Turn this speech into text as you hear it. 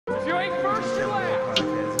If you ain't first, you're last.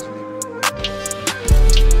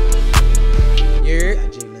 Yeah.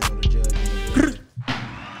 Got Jay Leno, the judge.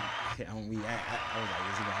 I was like,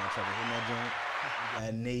 is he gonna have trouble hitting that joint? We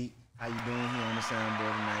got Nate. How you doing here on the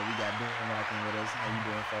soundboard tonight? We got Ben rocking with us. How you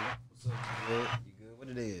doing, fella? What's up? Good. You good? What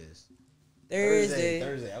it is?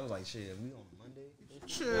 Thursday. I was like, shit, we on Monday?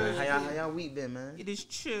 Tuesday. How y'all week been, man? It is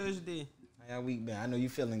Tuesday. How y'all week been? I know you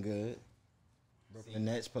feeling good. Brooklyn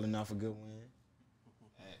Nets pulling off a good win.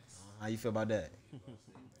 How you feel about that?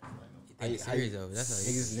 Serious though. That's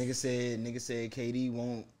Nigga said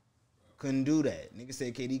KD couldn't do that. Nigga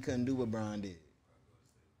said KD couldn't do what Bron did.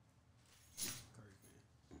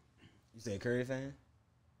 You said Curry fan?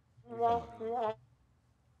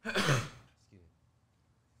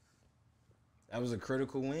 That was a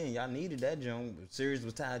critical win. Y'all needed that jump. The series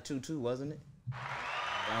was tied 2-2, wasn't it?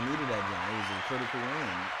 Y'all needed that jump. It was a critical win.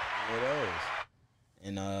 It was.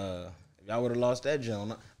 And if y'all would have lost that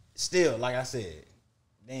jump, still, like I said,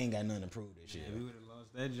 they ain't got nothing to prove this year. If we would have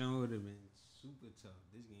lost that jump, would have been super tough.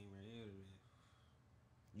 This game right here would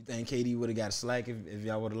have been. You think KD would have got slack if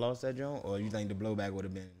y'all would have lost that jump, or you think the blowback would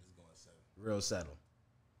have been real settled?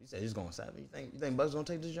 You said it's going 7. You think Bucks gonna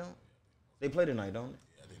take this jump? They play tonight, don't they?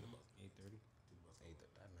 Yeah, I think the Bucks. 8:30.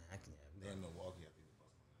 8:30. They're in Milwaukee. I think the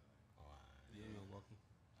Bucks. Yeah, Milwaukee.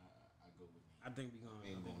 I go with. I think we gonna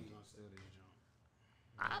steal this jump.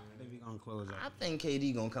 I think we gonna close out. I think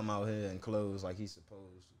KD gonna come out here and close like he's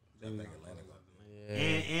supposed to. I think Atlanta gonna do it.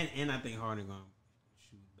 Yeah. And I think Harden gonna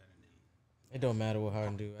shoot better than him. It don't matter what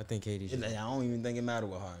Harden do. I think KD should. I don't even think it matter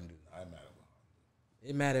what Harden do. I matter what.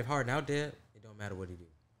 It matter if Harden out there. It don't matter what he do.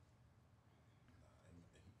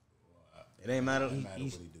 It ain't matter. It matter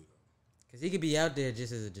what he do though. Cause he could be out there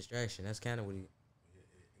just as a distraction. That's kind of what he.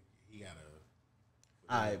 He gotta.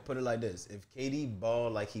 All right, put it like this: if KD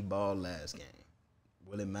balled like he balled last game,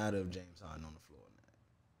 will it matter if James Harden on the floor or not?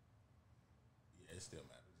 Yeah, it still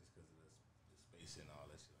matters just because of the space and all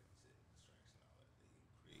that shit. Like you said, distraction, all that they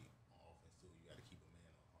create on offense too. You got to keep a man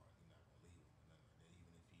on Harden. You're not gonna leave him or nothing like that.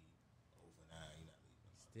 Even if he over 9, you're not leaving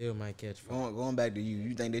him. Still might catch fire. Going back to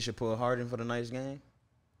you think they should pull Harden for the next game?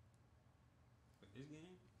 For this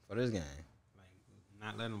game, For this game? like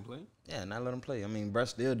not let him play. Yeah, not let him play. I mean, Bruss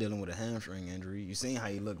still dealing with a hamstring injury. You seen how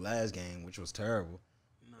he looked last game, which was terrible.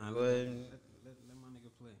 Nah, But- let my nigga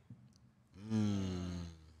play.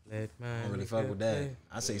 Let my I don't really nigga fuck with that. play.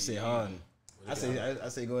 I say sit Harden. I say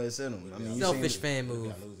go ahead and sit him. I mean, you Selfish seen, fan If move.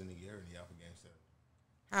 y'all losing, nigga, Harden, y'all for game 7.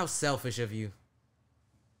 How selfish of you.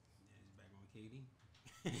 Yeah, he's back on KD.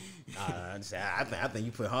 I think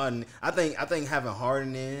you put Harden. I think having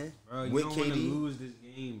Harden in Bro, you with don't want to KD. lose this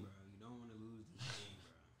game, bro. You don't want to lose this game,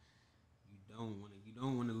 bro. You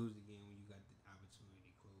don't want to lose the game when you got the opportunity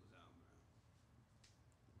to close out,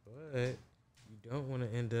 bro. But you don't want to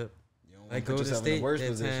end up You don't wanna like put Golden yourself in the State worst that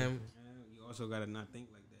position. time. Yeah, you also gotta not think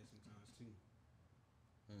like that sometimes too.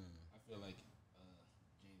 I feel like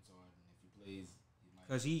James Harden, if he plays, he might.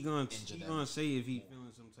 Cause he Injure them. gonna say if he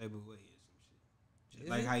feeling some type of way or some shit. Just Is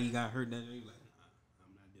like it? how he got hurt that day, he like, nah,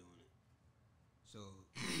 I'm not doing it. So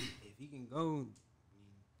if he can go,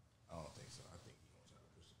 I don't think so. I think he gonna try to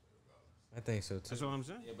push the play regardless. I think so that's too. what I'm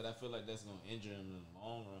saying. Yeah, but I feel like that's gonna injure him in the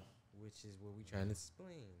long run. Which is what we trying to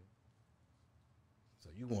explain. So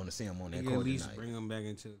you want to see him on that Nigga at court least tonight? bring him back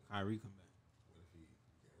until Kyrie come back. What if he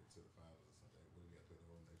get hurt to the finals or something? What if he got to play the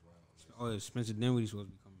whole next round? Oh, Spencer Dinwiddie's supposed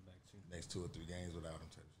to be coming back too. Next 2 or 3 games without him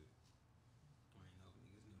type of shit. I ain't know if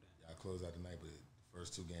niggas knew that. Y'all close out tonight, but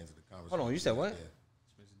first 2 games of the conference. Hold on, you said what? Yeah.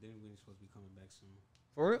 Spencer Dinwiddie's supposed to be coming back soon.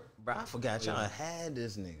 For real? Bro, I forgot y'all had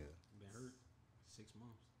this nigga. Been hurt 6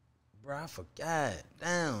 months. Bro, I forgot.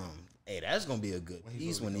 Damn. Hey, that's gonna be a good When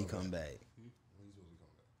he's piece when he supposed to come come back. When he's supposed to be coming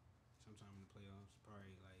back. Sometime in the playoffs, probably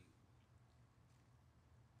like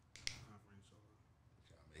conference or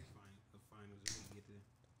Trying to make him. the finals if we get there.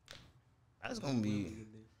 That's gonna When we be. get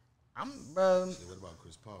there. Bro. Shit, what about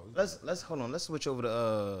Chris Paul? Let's hold on. Let's switch over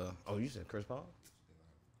to Oh, you said Chris Paul?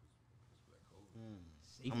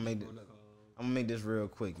 I'm gonna make this real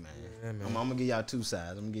quick, man. Yeah, man. I'm gonna give y'all 2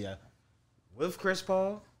 sides. I'm gonna give y'all with Chris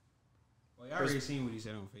Paul. Well, y'all already seen what he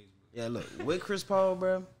said on Facebook. Yeah, look, with Chris Paul,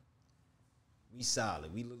 bro, we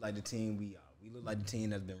solid. We look like the team we are. We look like the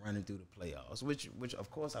team that's been running through the playoffs, which of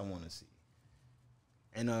course I want to see.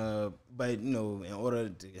 And but you know, in order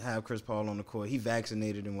to have Chris Paul on the court, he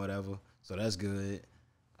vaccinated and whatever, so that's good.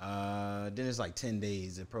 Then it's like 10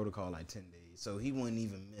 days, the protocol like 10 days, so he wouldn't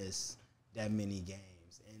even miss that many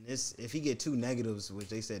games. And this, if he get 2 negatives, which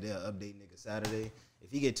they said they'll update nigga Saturday,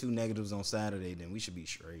 if he get 2 negatives on Saturday, then we should be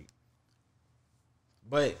straight.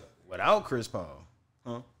 But without Chris Paul,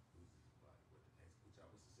 huh?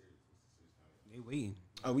 They waiting.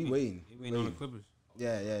 Oh, we waiting. They waiting on the Clippers.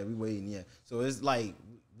 Yeah, we waiting. Yeah, so it's like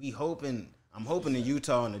we hoping. I'm hoping the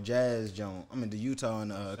Utah and the Jazz Jones. I mean the Utah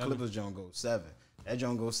and Clippers Jones go 7. That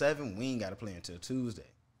Jones go 7. We ain't got to play until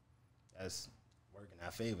Tuesday. That's working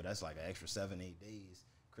our favor. That's like an extra 7-8 days.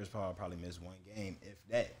 Chris Paul probably missed one game, if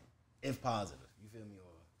that, if positive. You feel me?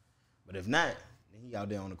 But if not, then he out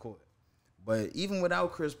there on the court. But even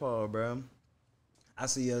without Chris Paul, bro, I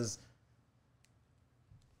see us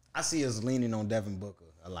leaning on Devin Booker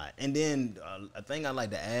a lot. And then a thing I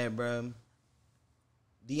like to add, bro,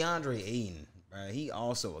 DeAndre Ayton, bro, he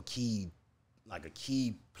also a key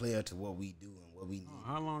player to what we do and what we need.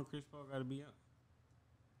 How long Chris Paul got to be out?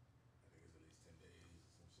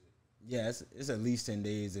 Yeah, it's at least 10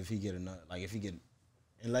 days if he get enough. Like if he get,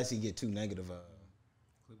 unless he get 2 negative.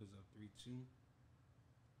 Clippers up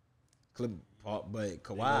 3-2. But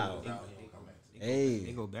Kawhi.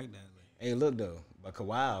 They go back that way. Hey, look though, but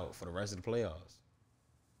Kawhi out for the rest of the playoffs.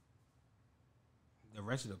 The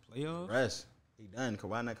rest of the playoffs? Rest. He done.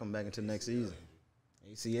 Kawhi not coming back until next season.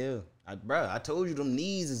 ACL. I told you them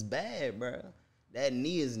knees is bad, bro. That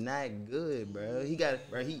knee is not good, bro. He got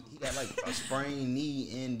like a sprained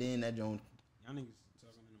knee, and then that joint Y'all niggas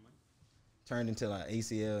talking in the mic? turned into like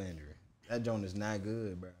ACL injury. That joint is not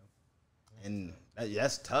good, bro. And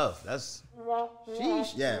that's tough. That's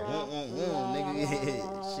sheesh. Yeah, nigga.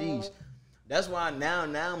 Sheesh. That's why now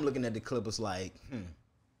I'm looking at the Clippers like,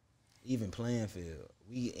 even playing field.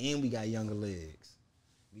 We got younger legs.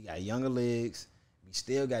 We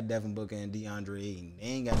still got Devin Booker and DeAndre Ayton. They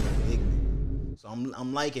ain't got no big men. So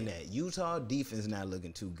I'm liking that. Utah defense not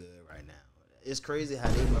looking too good right now. It's crazy how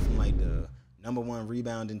they went from like the #1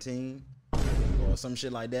 rebounding team or some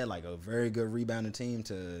shit like that, like a very good rebounding team,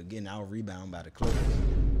 to getting out rebounded by the Clippers.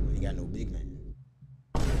 We ain't got no big man.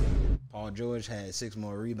 Paul George had 6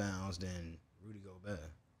 more rebounds than Rudy Gobert.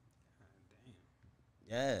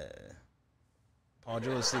 Yeah. Paul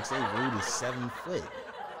George 6'8", Rudy 7 foot.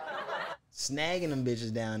 Snagging them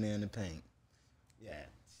bitches down there in the paint. Yeah.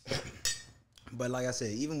 But like I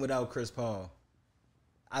said, even without Chris Paul,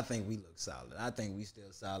 I think we look solid. I think we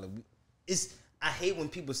still solid. I hate when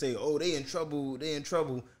people say, "Oh, they in trouble.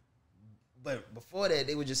 But before that,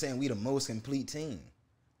 they were just saying we the most complete team.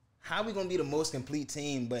 How we gonna be the most complete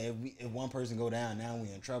team? But if one person go down, now we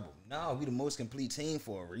in trouble. No, we the most complete team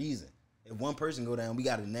for a reason. If one person go down, we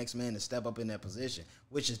got the next man to step up in that position,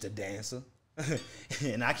 which is the dancer.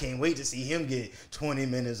 And I can't wait to see him get 20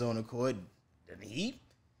 minutes on the court. When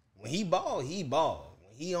he ball, he ball.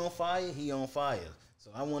 When he on fire, he on fire. So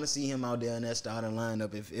I want to see him out there in that starting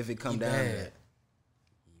lineup if it come down to that.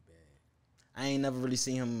 He bad. I ain't never really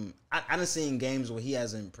seen him. I done seen games where he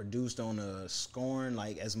hasn't produced on a scoring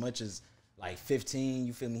like as much as like 15.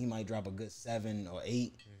 You feel me? He might drop a good 7 or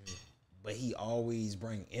 8, but he always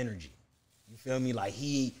bring energy. You feel me? Like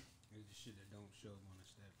he. It's the shit that don't show on the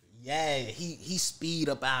stat page. Yeah, he speed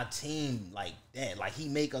up our team like that. Like he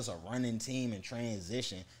make us a running team in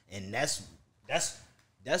transition, and that's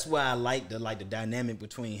why I like the dynamic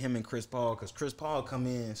between him and Chris Paul, because Chris Paul come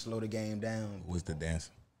in, slow the game down. Who's the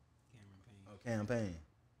dancer? Cameron Payne.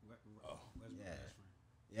 Yeah.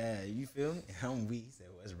 Yeah, you feel me? I'm weak. He said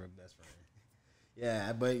Westbrook best friend.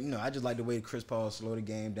 Yeah, but I just like the way Chris Paul slow the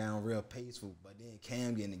game down real paceful, but then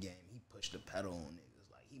Cam get in the game, he push the pedal on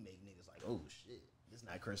niggas. Like he make niggas like, oh shit, this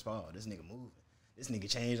not Chris Paul. This nigga moving. This nigga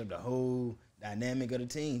changed up the whole dynamic of the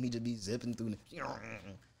team. He just be zipping through I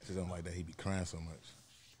just don't like that he be crying so much.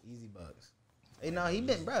 Easy bucks. Hey, no, he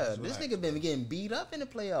been, bruh. This nigga been getting beat up in the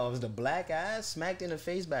playoffs. The black eyes smacked in the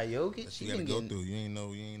face by Jokic. That you gotta go through. You ain't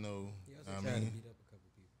know. He also tried to beat up a couple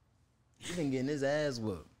people. He been getting his ass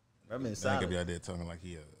whooped. Bro, been I solid. could be out there talking like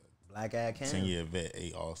he a Black eye Cam. 10-year vet,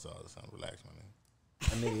 8 All-Stars or something. Relax, my nigga.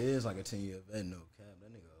 That nigga is like a 10-year vet, no cap. That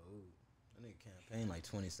nigga old. That nigga campaign like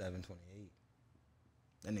 27, 28.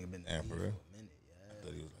 That nigga been in the league For for real? a minute, I yeah.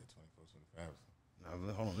 thought he was like 24, 25. Nah,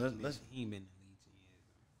 but hold on, let's He ain't been in the league 10 years.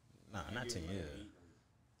 nah, not 10 years.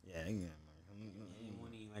 Yeah, he got It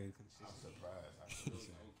wasn't even like a consistent. I'm surprised. It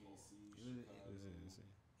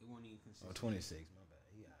wasn't even consistent. Oh, 26, my bad.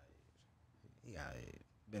 He got it.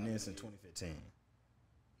 Been in since 2015.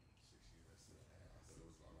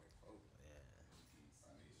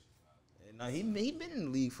 Yeah. No, he been in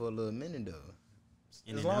the league for a little minute though.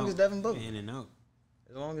 As long as Devin Booker. In and out.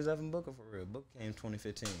 As long as Devin Booker for real. Booker came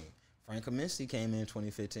 2015. Frank Kaminsky came in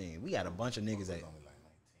 2015. We got a bunch of niggas at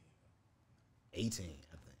 18,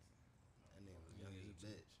 I think. That nigga was young as a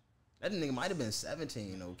bitch. That nigga might have been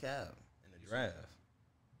 17, no cap, in the draft.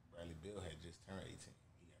 Bradley Beal had just turned 18.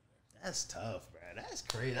 He got drafted. That's tough, bro. That's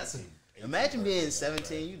crazy. Imagine being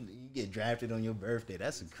 17, you get drafted on your birthday.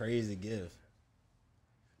 That's a crazy gift.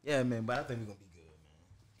 Yeah, man, but I think we're going to be good,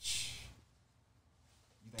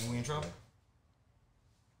 You think we in trouble?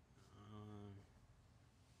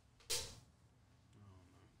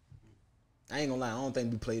 I ain't gonna lie, I don't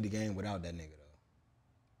think we played the game without that nigga though.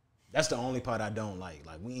 That's the only part I don't like.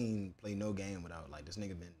 Like we ain't play no game without like this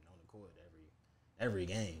nigga been on the court every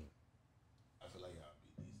game. I feel like y'all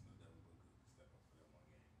be decent to Devin Booker step up for that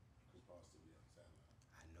one game. Chris Paul still be on the sideline.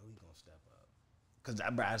 I know he gonna step up. Cause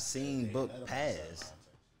I seen Book pass.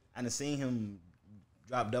 I done seen him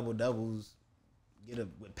drop double doubles, get a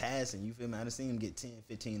with passing. You feel me? I done seen him get 10,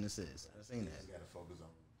 15 assists. I done seen that. You gotta focus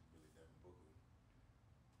on really Devin Booker.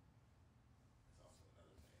 That's also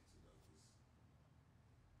another thing too, though,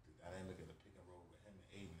 because the dynamic of the pick and roll with him and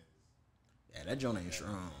Aint is. Yeah, that joint ain't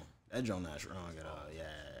strong. That joint not strong at all. Yeah,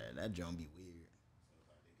 that joint be weird. So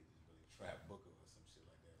like they could just really trap Booker or some shit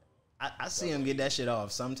like that. I see him get that shit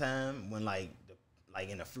off sometime when like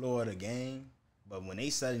in the floor of the game, but when they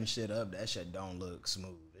setting shit up, that shit don't look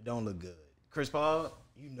smooth. It don't look good. Chris Paul,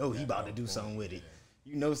 you know he about to do something with it.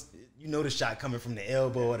 You know the shot coming from the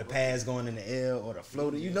elbow or the pass going in the L or the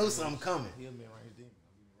floater. You know something coming. He'll be around his demon.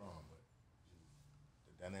 Don't get me wrong, but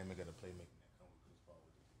the dynamic of the playmaking that comes with Chris Paul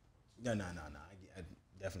with the pick and roll. No. I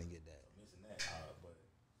definitely get that. So missing that, but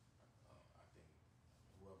I think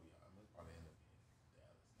whoever y'all, I'm probably end up being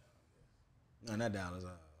Dallas now. I guess. No, not Dallas.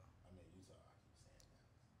 I mean Utah.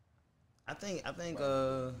 I keep saying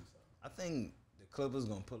Dallas. I think the Clippers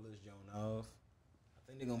gonna pull this joint off. I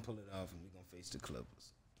think they're gonna pull it off, and we're gonna face the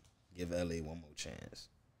Clippers. Give LA one more chance,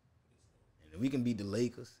 and if we can beat the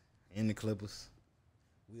Lakers and the Clippers,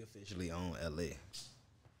 we officially own LA.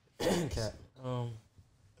 Cap.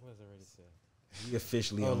 What does it already say? We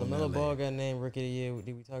officially Oh, own LA. LaMelo Ball got named Rookie of the Year.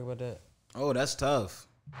 Did we talk about that? Oh, that's tough.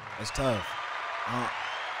 That's tough.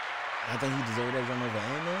 I think he deserved that joint over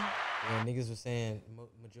Ant-Man. Yeah, niggas was saying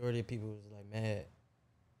majority of people was like mad.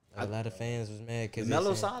 Like, a lot of fans was mad because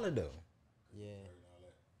Melo solid though. Yeah.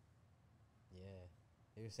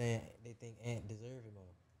 They were saying they think Ant deserved it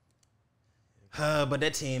more. But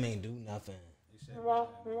that team ain't do nothing.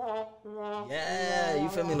 Yeah, you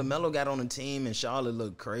feel me? LaMelo got on the team and Charlotte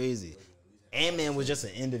looked crazy. Ant-Man was just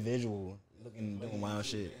an individual doing wild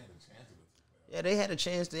shit. Yeah, they had a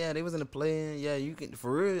chance. Yeah, they was in the play-in. Yeah, you can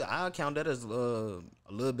for real. I'll count that as a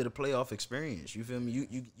little bit of playoff experience. You feel me?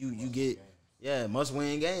 You get must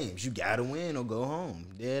win games. You gotta win or go home.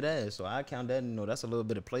 Dead ass. So I count that. That's a little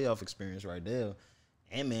bit of playoff experience right there.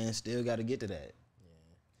 Ant-Man still got to get to that.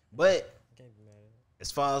 Yeah, but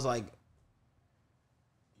as far as like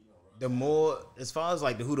who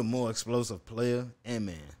the more explosive player,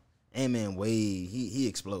 Ant-Man Wade, he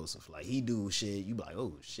explosive. Like he do shit. You be like,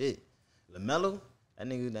 oh shit. LaMelo, that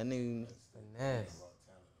nigga. Finesse.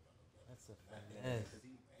 That's a finesse.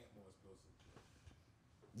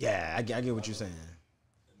 Yeah, I get what you're saying.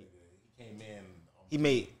 He came in.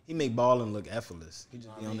 He made balling look effortless. He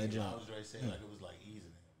just be on that jump. I was ready to say like it was like easy to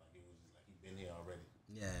him. Like it was just like he been here already.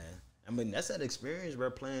 Yeah, I mean that's that experience, bro.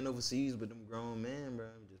 Playing overseas with them grown men, bro.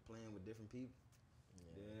 Just playing with different people.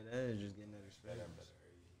 Yeah, that is just getting that experience.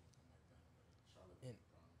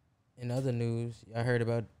 In other news, y'all heard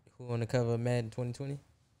about who on the cover of Madden 2020?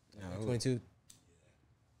 22?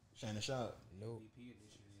 Shannon Sharp. Nope.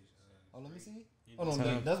 Oh, let me see. Hold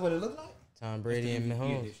on, that's what it looked like? Tom Brady and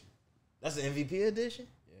Mahomes. That's the MVP edition?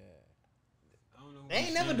 Yeah. I don't know. They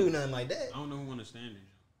ain't never do nothing like that. I don't know who won the standard.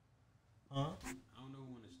 Huh? I don't know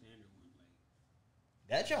who won the standard one.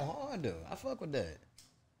 Like That your hard though. I fuck with that.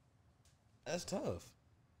 That's tough.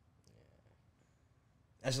 Yeah.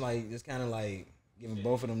 That's like it's kind of like giving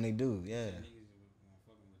both of them they do. Yeah. It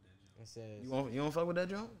says You won't fuck with that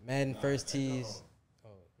joint? Madden first tease. Oh,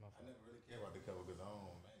 my I never really care about the cover because I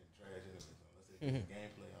don't trash anything. Unless it's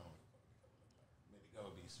gameplay, I don't really fuck with the cover. Make the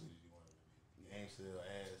cover be as sweet as you want it to be. The game still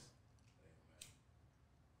ass.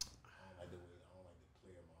 I don't like the player more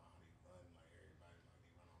how they run like everybody like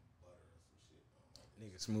they run on butter or some shit. I don't like that.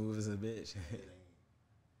 Nigga smooth as a bitch. It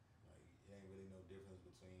ain't really no difference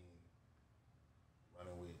between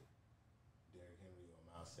running with Derrick Henry or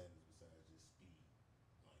Miles Sanders besides just speed.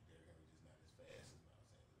 Like Derrick Henry just not as fast as Miles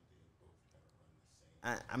Sanders, but they both kind of run the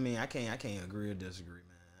same. I mean, I can't agree or disagree,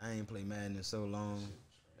 man. I ain't played Madden in so long.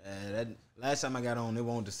 That last time I got on, it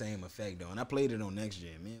wasn't the same effect though, and I played it on next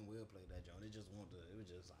gen. Me and Will played that joint. It was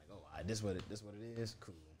just like, oh, all right, this what it is.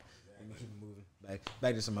 Cool. Let me keep moving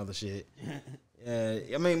back to some other shit. Yeah,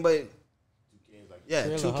 I mean, but 2K is like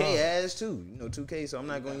 2K has too. 2K. So I'm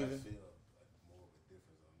not going to even. feel like more of a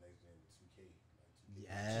difference on next gen with 2K. Like 2K.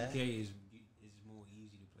 Yeah. 2K is more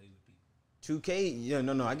easy to play with people. 2K, yeah,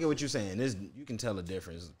 no, I get what you're saying. You can tell a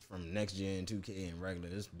difference from next gen 2K and regular.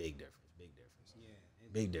 It's big difference. Yeah,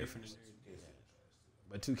 Big difference.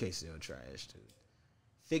 But 2K still trash too.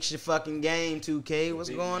 Fix your fucking game, 2K. What's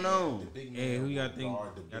going on? Hey, who y'all think?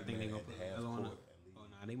 Y'all think they gonna put Melo on? Oh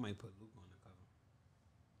nah, they might put Luke on the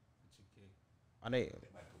cover.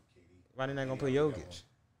 Why they not gonna put Jokic?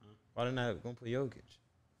 Why they not gonna put Jokic?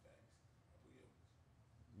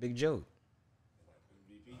 Big joke.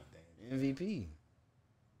 MVP. That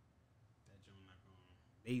joint not going.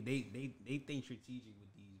 They think strategic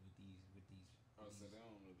with these. Oh, so they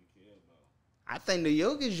don't really care about. I think the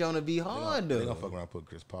Jokic gonna be hard They though. gonna fuck around and put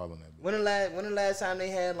Chris Paul on that bitch. When the last time they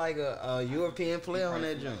had like a European player on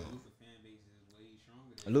that joint? Luka fan base is way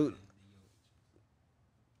stronger than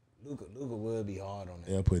Luka would be hard on that.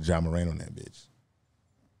 They'll put Ja Morant on that bitch.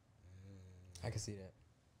 I can see that.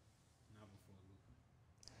 Not before Luka.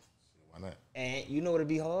 Why not? And you know what'd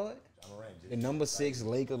be hard? Ja Morant The number 6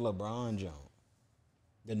 Laker LeBron Jones.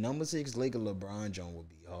 The number 6 Laker LeBron Jones would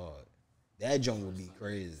be hard. That joint would be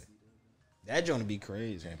crazy. That joint would be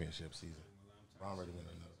crazy. championship season. Brown ready to win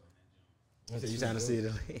another. So you trying to see it?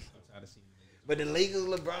 I'm tired of seeing the Lakers. But the Lakers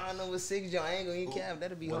LeBron number 6 joint, I ain't gonna eat cap.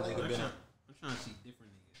 That'd be hard. I'm trying to see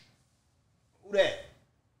different niggas. Who that? I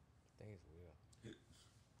think it's Will.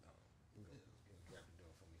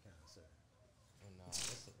 Oh, no, that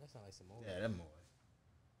sound like some old. Yeah, that boy.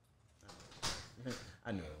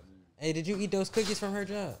 I know. Hey, did you eat those cookies from her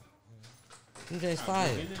job? Them James fire.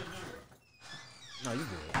 No, you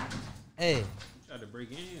good. Hey, You tried to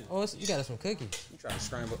break in. oh, you got us some cookies. You trying to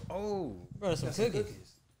scramble? Oh, You brought us some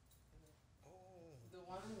cookies. The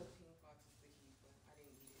one in the pink box is the heat, but I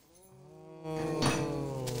didn't eat it. Oh.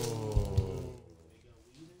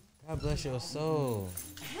 God bless your soul.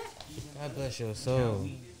 God bless your soul.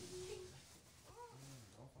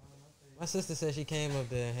 My sister said she came up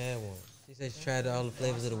there and had one. She said she tried all the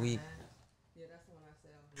flavors of the week. Yeah, that's the one I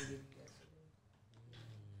said I was gonna give you yesterday.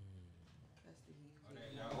 That's the heat. Oh,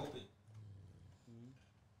 that y'all open.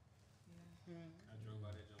 Yeah. I drove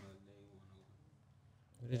by that joint the other day. One open.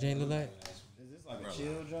 What did Jane look like? is this like a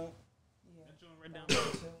chill joint? Yeah. That joint right down,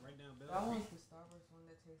 Chill. right down That Bell one's Street. the Starburst one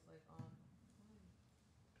that tastes like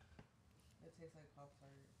that tastes like Pop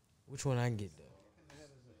Tart. Which one I can get though?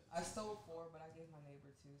 I stole 4, but I gave my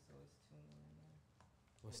neighbor 2, so it's 2 more in there.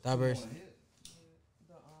 What, Starburst? Yeah,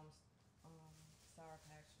 the Sour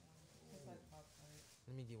Patch one. Tastes like Pop Tart.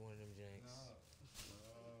 Let me get one of them drinks.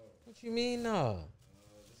 What you mean, no?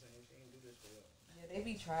 Yeah, they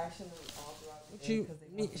be trashing them all throughout the What day you? because they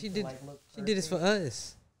me- want She them did. to, like, look She did this for perfect.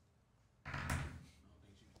 us.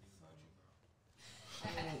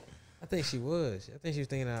 I think she was. I think she was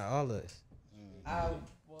thinking of all of us. Well,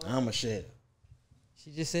 I'm a shit. She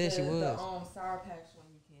just said she was. The Sour Patch one,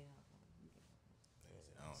 you can't have one. You can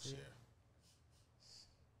I don't share.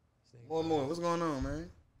 More. What's going on, man?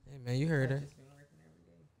 Hey man, you heard her. I've just been working every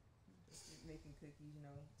day. Just making cookies, you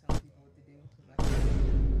know, telling people what to do. Like, Let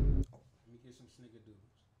me get some snickerdoodles.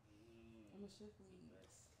 I'm a shift lead.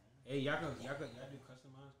 Hey, y'all do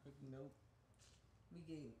customized cookies? Nope. We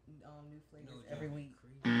get new flavors No, every y'all week.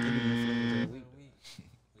 crazy. They do new flavors every week.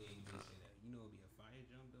 Yeah, you did say that. You know it'd be a fire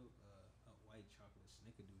jump though? A white chocolate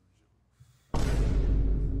snickerdoodle jump.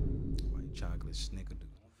 White chocolate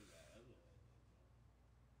snickerdoodle.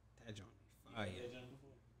 That jump be fire.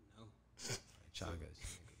 No. White chocolate.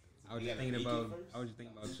 I was just thinking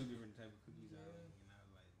about 2 different type of cookies out, and I was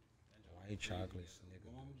like, that jump White chocolate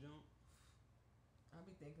snickerdoodle. warm jump. I'll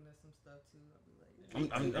be thinking of some stuff too. I'll be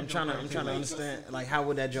like, I'm trying to understand, like, how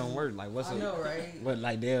would that joint work? Like, what's I it? know, right? What,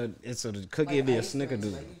 like, so the cookie would be a ice cream,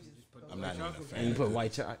 snickerdoodle. like, you just Put throw I'm it not in. even a fan. And you of put cookies.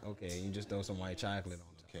 white chocolate. Okay, you just throw some white chocolate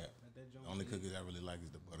on top. Cap. That jump The only cookies I really like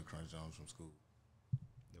is the butter crunch Jones from school.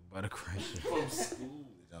 The butter crunch. The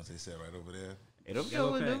Jones they sat right over there. Hey, them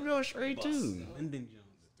Yellow Jones, pack. them Jones straight too. Linden Jones.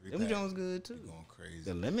 The Them 3-pack, Jones good they too. going crazy.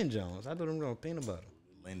 The lemon Jones. I thought them Jones peanut butter.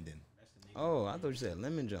 Linden. That's the name. Oh, I thought you said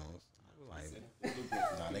lemon Jones. I was like,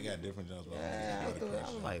 Nah, they got different Jones, but yeah, I don't I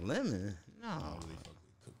was like lemon. No. I don't really fuck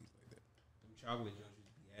with cookies like that. Them chocolate Jones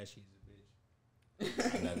used to be ashy as a bitch.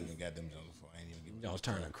 I never even got them Jones before. I ain't even Them get Jones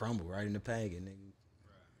turn to crumble right in the packet, nigga.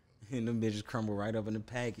 And them bitches crumble right up in the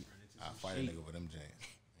packet. I fight a nigga with them Jones.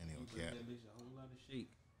 Ain't even Give cap. that bitch a whole lot of shake.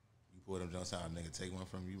 You pull them Jones out, nigga, take one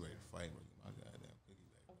from you, ready to fight, bro. My goddamn cookie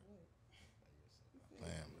back, bro.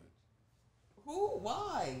 Playing, bro. Who?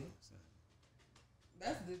 Why?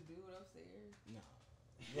 That's the dude upstairs. No.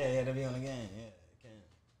 Yeah, they be on the game. Yeah, it can.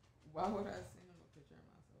 Why would I send him a picture of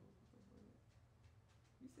myself?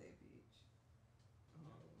 You say bitch.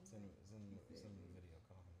 Send me the video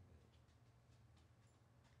calling the bitch.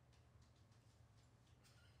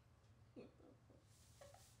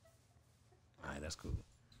 All right, that's cool.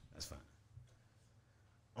 That's fine.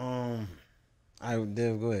 All right,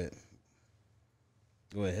 Dev, go ahead.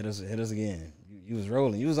 Go ahead, hit us again. You was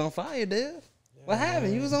rolling. You was on fire, Dev. Yeah, What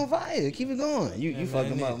happened? You was on fire. Keep it going. You fucked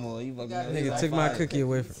him up more. You fucked him up. Nigga took my cookie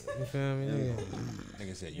away from you. Feel me?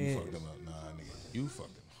 Nigga said you fucked him up. Nah, nigga, you fucked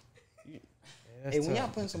him up. Hey, when y'all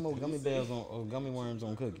putting some more gummy bears on or gummy worms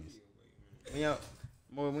on cookies, when y'all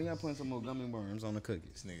putting some more gummy worms on the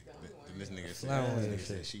cookies, This nigga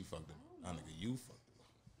said she fucked him. Nah, nigga, you fucked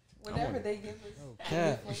him. Whatever they give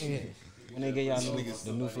us. when they get y'all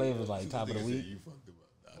the new flavors like top of the week. You fucked him up.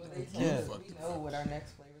 Nah, Well, nigga, they you tell us fucked we him know up. what our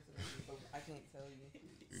next flavors are, but I can't tell you.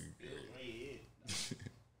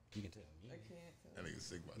 You can tell. I can't tell That you. nigga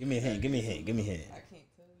sick about Give me a hint. Give me a hint. Give me a hint. I can't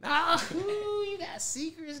tell you. Oh, you got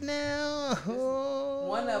secrets now. Oh,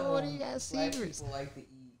 One of them, you got black secrets. people like to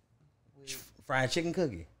eat with Fried chicken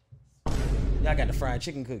cookie. Y'all got the fried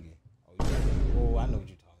chicken cookie. Oh, I know what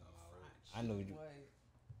you're talking about. I know what you. what?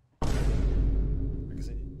 Like I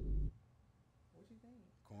said, What you think?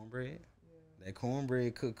 cornbread. Yeah. That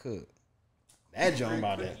cornbread cook. That joint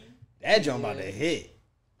about to. That joint about to hit.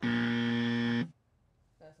 That's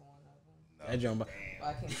one of them. That joint. But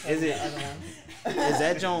I can't tell Is you it? the other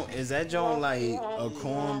ones. Is that joint like a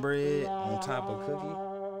cornbread on top of cookie?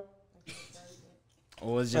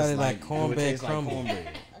 Or it's just Probably like like cornbread it tastes like crumble.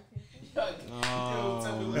 cornbread?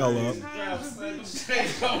 Hello.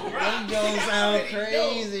 That don't sound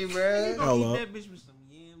crazy, bro. Eat that bitch with some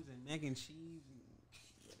yams and mac and cheese.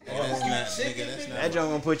 That's not, nigga, that's not. That joint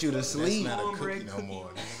gonna put you to That's sleep. not a cookie no more.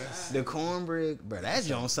 Nigga. That's The cornbread, bro. That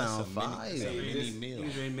joint sound that's a mini- fire. that's a mini meal. He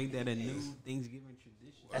was ready to make that a new Thanksgiving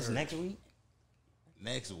tradition. That's next week.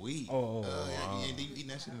 Next week. Oh, yeah, you eating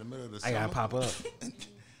that shit in the middle of the I summer? gotta pop up.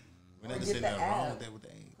 We're not Get saying the nothing wrong app. with that. With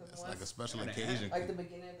that. That's like a special occasion. Like the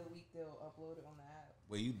beginning of the week, they'll upload it on the app.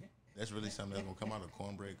 Where you? That's really something that's gonna come out of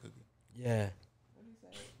cornbread cookie. Yeah. What do you say?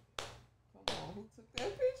 Come on, who took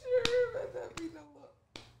that picture? Let that be no look.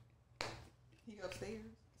 He upstairs.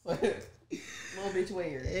 Little bitch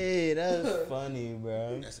where? Hey, that's funny,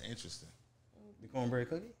 bro. That's interesting. The cornbread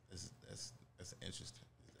cookie? That's interesting.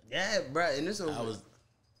 Yeah, bro. And this I was.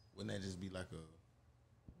 Wouldn't that just be like a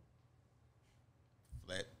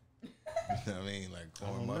flat? You know what I mean? Like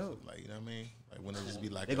corn don't muffin. know. Like you know what I mean? Like wouldn't it just be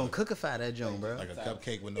like they gonna cookify that joint, bro. like a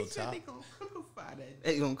cupcake with no top? They gonna cookify that.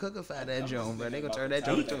 They gonna cookify that joint, bro. They gonna turn that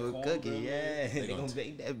joint into a cookie. Yeah, they gonna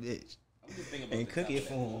bake that bitch and cook it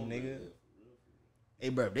for them, nigga. Hey,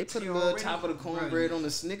 bro, they put a little top of the cornbread on the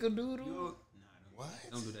snickerdoodle. What?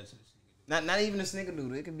 Don't do that to the nigga. Not even a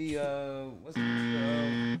snickerdoodle. It could be Don't do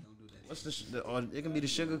that. what's the or it can be the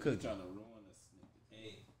sugar cookie.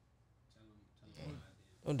 Hey, tell him.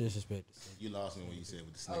 Don't disrespect this. You lost me when you said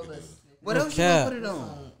with the Oh, snickerdoodle. What else you cap. gonna put it on?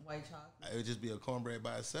 some white chocolate. It would just be a cornbread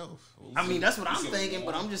by itself. I mean, that's what I'm thinking,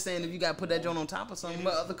 but I'm just saying if you gotta put that joint on top of something,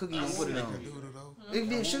 what other cookie you gonna put it on? Snickerdoodle though. It could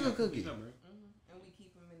be a sugar cookie. And we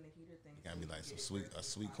keep them in the heater thing. It gotta be like a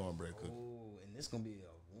sweet cornbread cookie. Oh, and this gonna be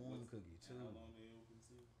a warm cookie too.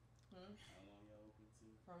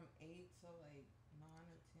 From 8 to like 9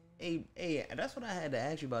 or 10. Hey, that's what I had to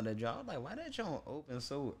ask you about that job. Like, why that joint open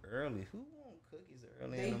so early? Who want cookies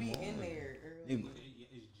early They in the be morning? in there early.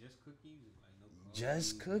 It's just cookies. Like no.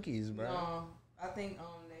 Just cookies, bro. No, I think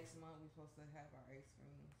next month we're supposed to have our ice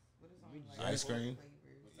creams. What is on like Ice cream? flavors?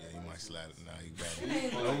 Yeah, you might slide it. Nah, you got It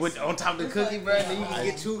it. ain't Oh, with, on top of the cookie, bro. Then you can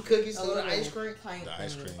get 2 cookies a to the little ice cream. pint The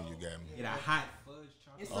ice thing. cream, you got me. Get a hot fudge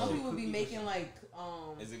chocolate. And some people be making like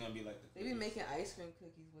Is it gonna be like the? they be making ice cream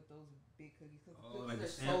cookies with those big cookies. 'Cause Oh, cookies like the are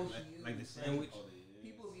so sandwich. huge. Like the sandwich.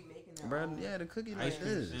 People be making their Bro, own. yeah, the cookie Ice like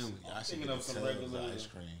cream this. sandwich. Y'all should thinking get of some the regular- ice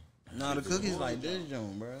cream. No, the cookies like this,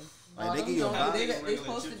 joint, bro. No, Like they them give you a joints, box. they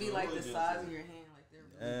supposed to be like the size of your hand. Like they're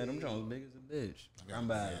really Yeah, them big. joints big as a bitch. I got I'm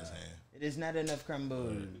my bad. hands hand. It is not enough crumble.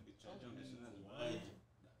 They're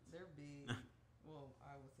big. Well, I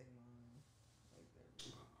would say mine. Like they're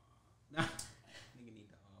big. Nah, nigga need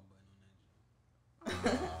the all button on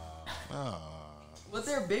that. But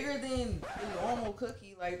they're bigger than the normal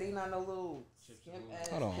cookie. Like they not no little skimp ass.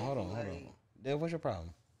 Hold on. cookie, Dad, what's your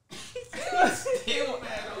problem?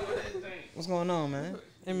 What's going on, man?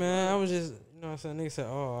 Hey man, I was just, you know what I'm saying? Nigga said,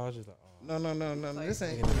 oh, I was just like, oh. No. This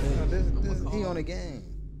ain't. Like- No, this he on the game.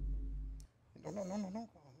 No. Don't call him. Don't call him.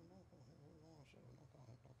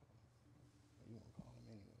 You want to call him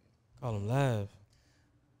anyway. Call him live.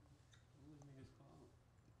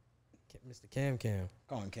 Mr. Cam.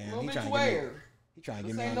 Call him Cam. Little He bitch trying to where? He trying to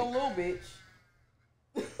This get me ain't on. no little bitch.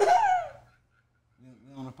 We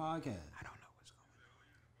on a podcast. I don't know what's going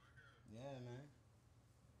Yeah, man.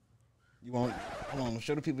 You want? Hold on.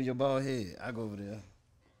 Show the people your bald head. I go over there. on.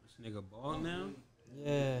 This nigga bald now.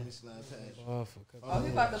 Yeah. Slide past. Oh, for a couple Oh,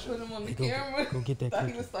 he about to put him on the camera. Go get that Thought he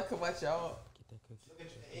cookie. was talking about y'all. Get that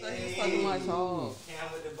cookie. Thought he was talking about y'all.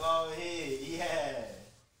 Cam with the bald head. Yeah.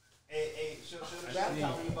 Hey, show the Grab top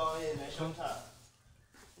top. when you ball in, man. Show the top.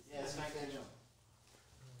 Yeah, smack that jump.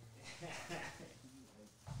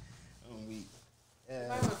 I'm weak. You might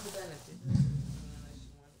want to put that in a picture. Unless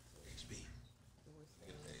you want it to. HB.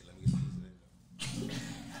 Hey, let me get a piece of that jump.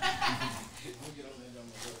 Let me get on that jump.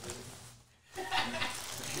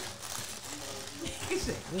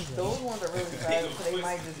 Those ones are really fast, so they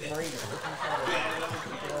might just break if you try to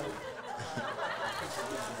pick it up.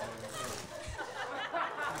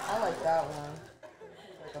 I like that one.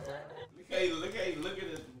 It's like a brand. Look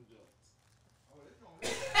at this.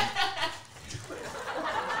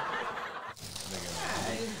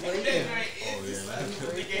 Oh yeah.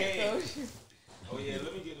 Oh yeah,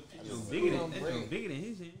 let me get a picture. Bigger than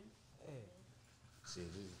his hand.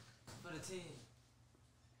 Shit, dude. For the team.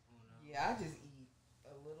 Yeah, I just eat a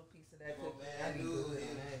little piece of that cookie. I be good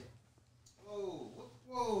in that. Whoa,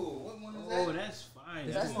 what one is Oh, that's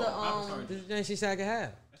fine. That's the This is the thing she said I could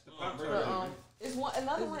have. That's the pop the, tart. it's one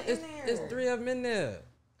another one in It's, there. it's 3 of them in there.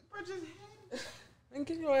 And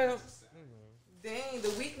get your ass. Dang, the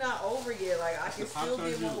week not over yet. Like I can still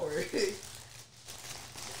get more.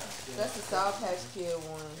 That's the Sour Patch Kid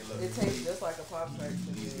one. It tastes just like a Pop Tart.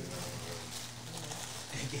 Please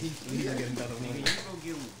get another one. Nigga, you go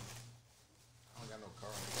get one. I don't got no car.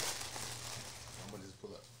 I'm gonna just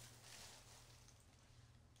pull up.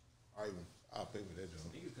 I'll pay for that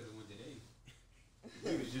jump. Niggas could have went today.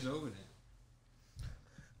 He was just over there.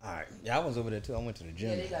 All right. Yeah, I was over there too. I went to the gym.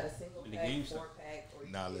 Yeah, they got a single In the pack, game 4-pack, or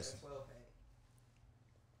you Nah, can get listen. a 12-pack.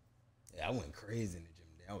 Yeah, I went crazy in the gym.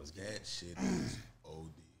 That was good. That shit is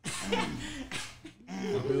OD.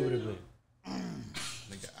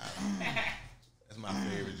 Nigga, that's my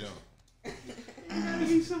favorite jump. I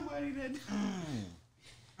need somebody that.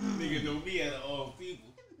 Nigga know me out of all people.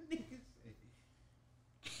 It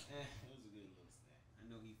was a good little snack. I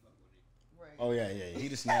know he fuck with it. Right. Oh yeah. He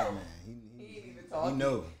the snack man. He ain't even He talking.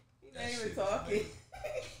 know. He That ain't shit even is talking. amazing. I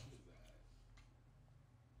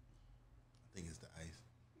think it's the ice.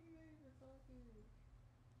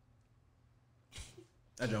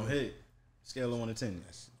 That don't hit. Scale of 1 to 10.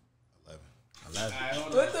 That's 11. 11. Alright,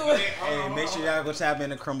 hold What on. the? Hey, make sure y'all go tap in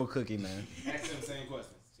the crumble cookie, man. Ask them the same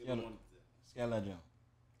questions. See what Yeah. one- Scale that jump.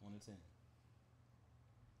 1 to 10.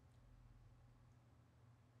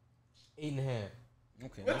 8.5.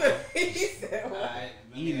 Okay. What the? He said what? Alright,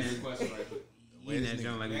 let me ask you a question right quick. Eating that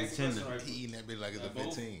junk like Ask it's the a question 10. right He quick. eating that bitch like it's a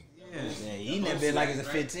Both? 15. Yeah. Yeah, he eating that bit like it's a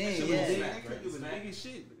 15. It was Yeah. big. Snack, It was snack. big as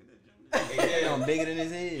shit. Look at that junk. Hey, That Dad. don't bigger than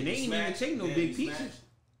his And head. they ain't even Smack. take no Yeah, big you pieces. smack.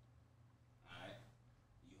 Alright.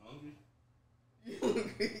 You hungry?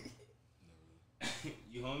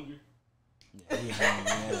 You hungry? Yeah, he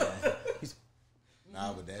hungry, yeah.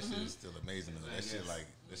 Nah, but that shit is still amazing though. That shit like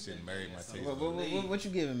that shit married my taste. What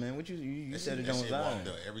you giving, man? What you said the that joint was shit walked alright.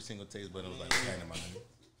 up. Every single taste button was like, what's happening, my nigga?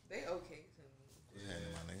 They okay to me. What's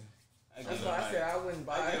happening, my nigga? That's why I said I wouldn't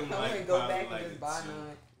buy. I give them like wouldn't go probably back and like just a buy 2.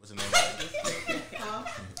 none. What's the name of that? Huh?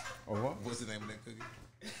 Or what? What's the name of that cookie?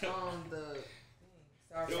 The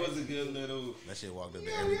Sour It was a Patch good little. That shit walked up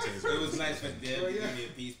to every taste It button. was nice for Deb to give me a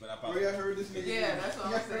piece, but I probably. Bro, y'all heard this nigga? Yeah, that's what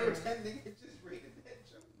I'm Y'all heard saying. that nigga just rated that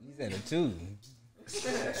joke. He said a 2.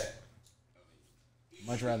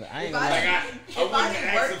 Much rather. I ain't If gonna I lie. if I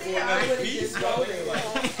didn't work there, I would have just go there.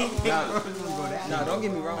 Nah, don't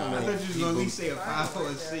get me wrong, I man. thought you was gonna at least say a 5 or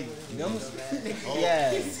a 6.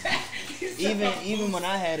 Yeah. Even when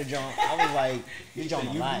I had a joint, I was like, this joint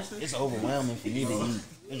a lot. It's overwhelming for me to eat.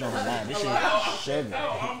 This joint a lot. This shit sugar.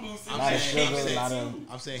 A lot of sugar, a lot of.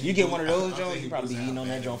 I'm saying You get one of those I'm joints, saying you probably be he eating on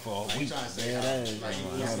that was joint for a week. trying to say Yeah, that is. like,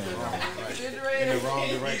 Hold you on. in the Refrigerator. wrong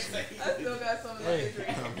direction. I still got some in the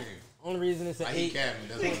refrigerator. Only reason it's an Like he 8. capping.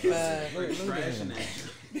 That's what I'm 5. saying. Look at Trashing him. that.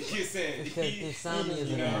 You said. Because insomnia is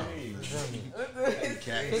in know there. what I mean? He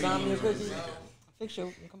capping. Insomnia cookies. Fix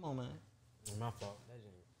your. Come on, man. My fault.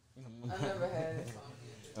 That I never had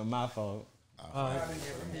it. My fault.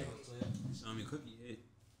 Insomnia cookie, yeah.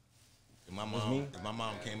 If my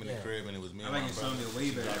mom came in the crib and it was me I and like my brother, insomnia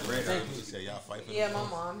way better than red eye. she said, y'all fight for Yeah, them my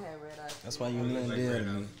joints?" mom had red eyes. That's why you ain't Like deal red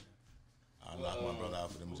to me. I'll knock my brother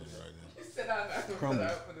out for them joints right there. She said I got Crumble.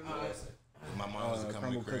 for the month. If my mom was to come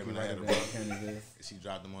in Crumble the crib cookie and I right had up a there. rock, Candy she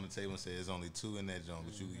dropped them on the table and said, there's only 2 in that joint,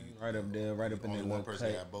 but you right up there, right up in only that one little person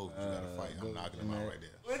cut. got both. You gotta fight. I'm knocking them out right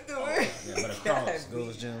there. What the word? Yeah, but across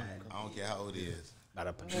goes Jim. I don't care how old he is. About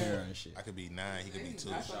a Panera and shit. I could be 9, he could be 2.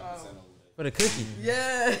 For the cookie.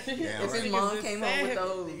 Yeah. If right. his mom came home with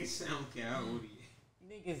those. Niggas sound care how old he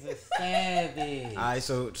is. Niggas are savage. Alright,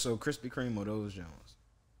 so Krispy Kreme or those Jones?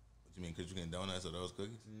 What you mean, Krispy Kreme donuts or those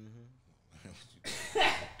cookies?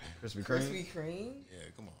 Krispy Kreme? Krispy Kreme? Yeah,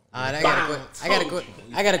 come on. Alright,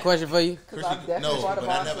 I got a question for you. Because I definitely No, bought a but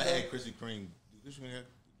I box never of had them. Krispy Kreme. Krispy Kreme have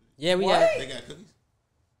Yeah, we What? got. They got cookies.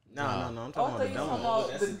 No, I'm Oh, I talking thought about you the were talking donut.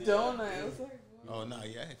 about the donut. It was like, Oh no,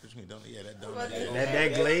 yeah, I had Krispy Kreme donut. Yeah, that About donut. to Yeah. say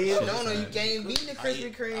That glazed Shit, donut, you son. can't beat the Krispy I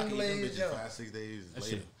Kreme eat them glazed bitches joint. 5-6 days That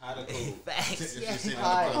later. shit. How the cool? Facts, Just yeah. sitting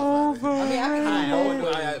Hi. on the front. I mean, I can I eat want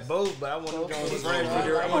both. I had both, but I want them Both joints ways. right I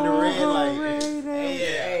through like I want the red like.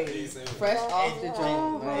 Hey, fresh off the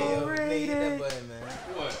joint, Hey, man. yo, nigga, hit that button, man.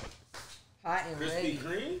 What? Hot and Krispy ready.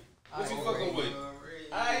 Kreme? Hot What you and fucking ready. with?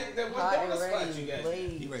 Alright, then what Hot and donut spot ready. you got? He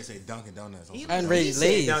Blaze. ready to say Dunkin' Donuts. on He some- And ready he said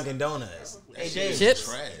Lay's. Dunkin' Donuts. Hey, Jay, Chips?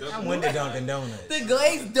 Trash. I'm with the Dunkin' Donuts. The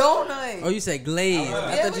glazed donut. Oh, you said glaze.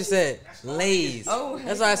 I thought you said Lay's. Oh,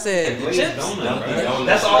 That's why I said Glazed chips. donut, bro.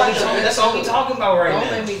 That's all we talking about right Don't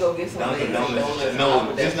now. let me go get some Dunkin' glazed Donuts.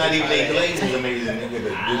 No, it's not even a glaze is amazing.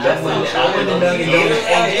 Nigga. I went to Dunkin' Donuts.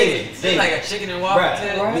 Hey, It's Jay, like a chicken and waffle.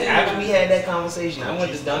 Bruh, after we had that conversation, I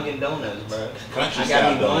went to Dunkin' Donuts, bro. I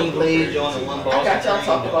got me one glazed joint and one I Boston got y'all cream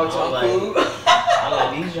talking about joint. junk food. I'm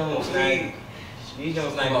like, these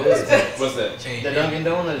joints not good. What's that? The Dunkin'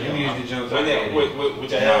 Donuts. Let me use the jump. What that? What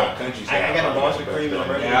y'all Nah, have? country I got a Boston cream and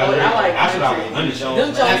a regular. Yeah, I like that's what I country. was understone. Them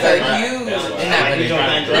joints are huge. That's why. They're not These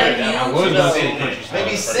joints ain't They're good. I huge, was gonna say though. country They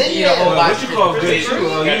be style. sitting Yeah, there. whole What you call good Krispy too?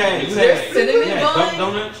 Kreme? There's You cinnamon had bun.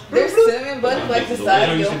 donuts? There's cinnamon buns like the There size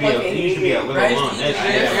of used your to be a, fucking there used to be a little Right? one. That's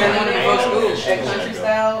Yeah, And when they go to school Yeah. at country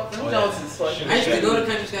style, them joints is fucking. I used to go to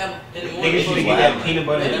country style in the Niggas morning. used to get that peanut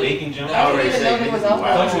butter and bacon jump. I didn't even know there was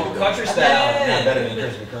alcohol. Country style not better than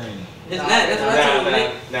Krispy Kreme. It's not. That's what I told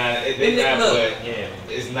Nick. They not, Look. but Yeah.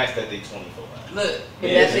 it's nice that they 24. Look.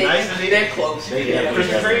 And Yeah, that's it's nice to it. see. They're close. They Yeah. definitely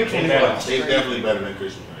Krispy Kreme better. 24. They definitely better than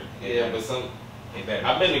Krispy Kreme. Yeah, but some. They better.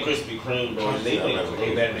 I've been to Krispy Kreme, bro. They been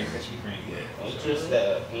They better than Krispy Kreme. Yeah. Interest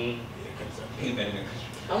that. Yeah, They better than Krispy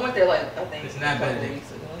Kreme. I went there like I think It's not a couple better than-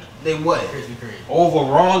 weeks ago. They what? Krispy Kreme.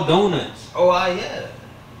 Overall donuts. Oh, yeah.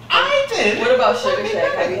 I ain't What about Sugar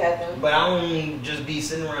Shack? Have you had them? But I don't just be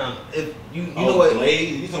sitting around. If you Oh, know what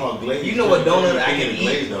glaze? You talking about glaze? you know what donut I can Thinking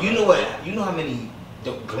glazed eat. donut. You know what? You know how many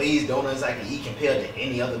glazed donuts I can eat compared to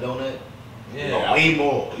any other donut? Yeah. Oh, way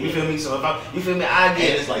more. You feel me? So if you feel me, I And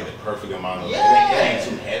get. it's like the perfect amount of Yeah. it ain't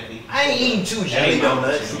too heavy. I ain't eating two jelly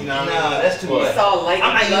donuts. You know what I mean? Nah, that's too much. It's all light.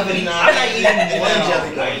 I'm not fluffy. even. I'm not eating one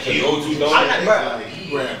jelly Like donut. your go-to I'm donut. not, bro. Like,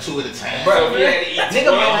 you grab two at a time. Bro, So if you had to eat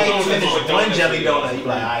Nigga 12 might donuts, finish what one donuts jelly you donut. eat? You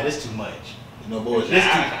like, alright, this too much. No bullshit. This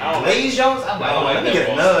I too don't glazed joints. I'm like, I don't oh, like let me that get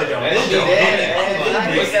boss. another joint. That This shit joint dead. dead.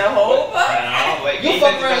 I get that whole box. You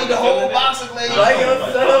fuck around, eat the whole box of glazed Like donuts.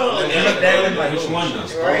 yourself. And look at it like, Which one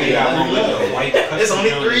though? Right. You got one with the white custard There's only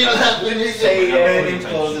joint. 3 left. Let me say say that. that. And then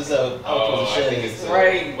close this up. I'll Oh, close I the think shit. it's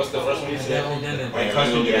Right. What's the first one you It's said? that one done that. White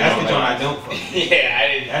custard. That's the joint I don't fuck with. Yeah, I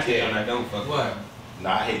didn't. That's the yeah. joint I don't fuck with. What?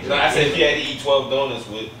 Nah, I hate No, I said if that. you had to eat 12 donuts,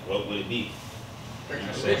 what would it be?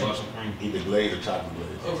 I said Boston Cream. Either glaze or chocolate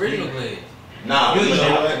glaze. Original glaze. Nah, You you eat know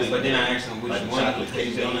chocolate, what? but then I asked him which Like one. chocolate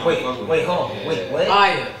cake donut. Wait, hold on. Wait, what?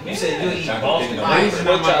 Fire. You said you eat Chocolate Boston cake Fire. cream? It's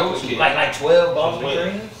not my go-to. Like 12 Boston Wait.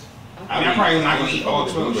 creams? I mean, I'm probably not gonna eat all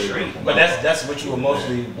 12 straight. But that's what you were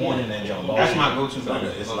mostly wanting in John Boston. That's my go-to It's like donut.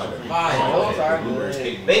 a, it's like a Fire. Those are blueberry good.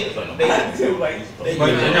 cake. They- But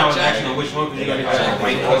then I was asking them which one because you got the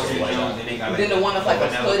white custard joint, and they got like Then the one that's like a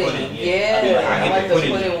vanilla pudding. yeah. Yeah, I I get like the the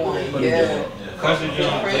pudding. pudding one. Pudding Yeah. joint. Custard The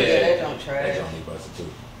joint. cream, Yeah. yeah, that don't That trash. joint be busted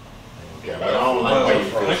too. Yeah, but I don't like Well, white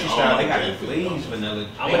fruit. country I style, don't they got like the that glazed vanilla.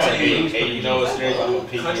 I'ma tell you, Hey, you know what's strange? I'm a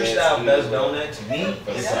picky Country ass style food, best bro. donut to me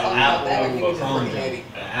is Yeah. an That apple would be just crumb. looking at it.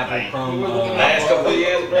 An apple crumb. Last couple of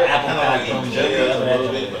years, bro. Apple I pie like crumb jelly jelly. a little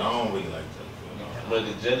bit, but I don't really like jelly. But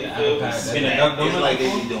the jelly Apple filled pie. is Been a duck It's donut like they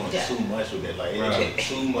before? be doing too much with that. Like Right. it's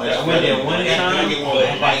too much. I went there one They time. get one I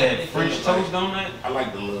got bite. that French toast donut. I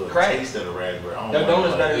like the little Crack. taste of the raspberry. I don't That like donut's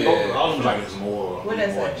like- better than both. All I of feel them. like it's more. What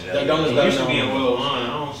is more that? jelly. That donut's It better used to be in than Willow Lawn. I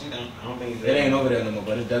don't see that. I don't think it's It ain't over there no more,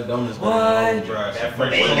 but it's Duck Donuts. What? Bruh, that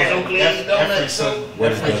French They toast. got no glazed donuts, so.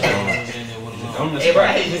 What is French that toast. donut? Donuts. Hey, bro, I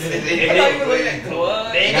thought you were looking at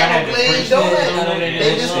what? They ain't I got had no the glazed French toast donut. donut.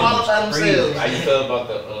 They just qualify themselves. How you feel about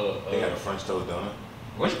the They got a French toast donut.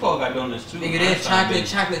 What you call got donuts too? Nigga, there's Einstein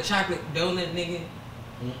chocolate donut, nigga.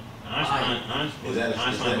 Einstein, Is that-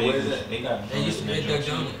 Einstein where is bagels. that? They got They used to donuts make in Duck that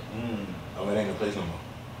joint, Donut. too. Oh, it ain't a place no more.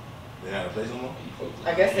 They not a place no more.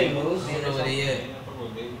 I guess they moved I it don't or know where something. they at.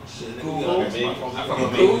 Shit, nigga, Google, you gotta get baby. my phone. I fuck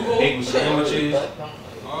with Google? bagel, bagel sandwiches,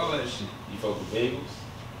 But all that shit. You fuck with bagels?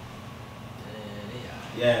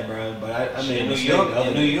 Yeah, bro, but I mean, In New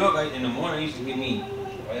York, in the morning, I used to give me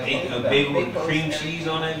a bagel with cream cheese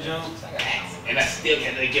on that junk. And I still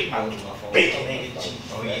gotta get my bacon, egg, and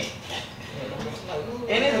cheese. Oh yeah.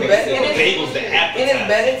 And it's Nigga better. said And bagels the it's appetizer.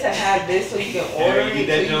 better to have this so you can order you it. eat So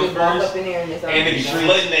that you junk can walk first? up in there and it's And already if you done.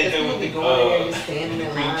 flooding that Just thing people with be the, going in there and just standing the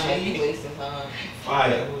in cream line. cheese. You wasting time.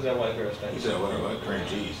 Fire. Who's that white girl You standing? said what? Cream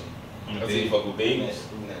cheese. I see you fuck with babies.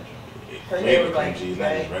 Her hair was cream like cheese, not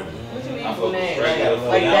that. just regular. What you mean I fuck with brunette? regular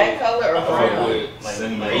Like that color or I fuck brown? with Like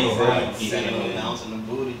cinnamon, cinnamon bouncing the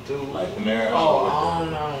booty too. like Panera. Oh, I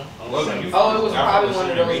don't know. Oh, it was probably one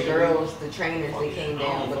of those girls, the trainers. They came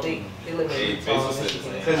down, but they live in Utah,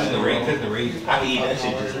 Michigan. Because the raisin. I can eat that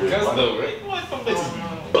shit just with Because butter. what the bitches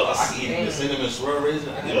I can eat the cinnamon swirl raisin.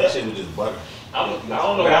 I can eat that shit with just butter. I don't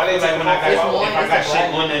know But why I they feel like when I It's got one- if I got it's a shit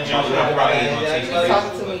black on that junk, one. I probably ain't She gonna was taste talking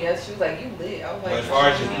it. to me yesterday. She was like, "You lit." I was But like, as far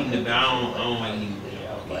as just eating the down, I don't like eating the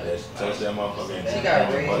Touch that motherfucker and She then got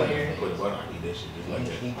put red butter, hair. put butter, I eat that shit just like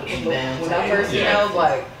that. when I first seen it, I was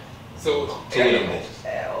like, So, Two of them bitches.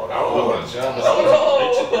 I don't know about y'all, but I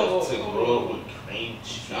was rich enough to roll with cream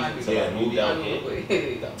cheese. Yeah, Moved out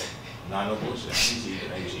here. Nah, no bullshit.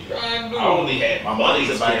 I ain't cheese. I only had My mom money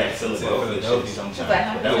used to to buy spend. that Philadelphia shit sometimes. She's like,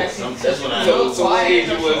 "How But that many was times that's when I So- so quiet?" age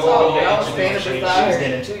was Oh, old. I was standing She was beside her.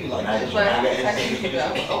 getting to you like When I that. She's like, "How many got times that you do that?"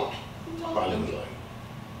 I was like, "Oh." probably was like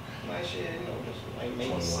Like shit, you know, just like maybe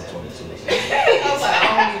 21, 7. 22. I was like,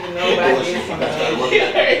 I don't even know, but I did some When I started of working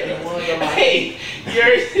it. One of them, like, Hey, you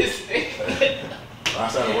heard this thing? when I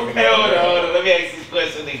started working Hey, hold on. Let me ask this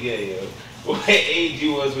question again, yo. What age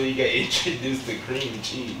you was when you got introduced to cream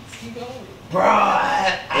cheese? Bro,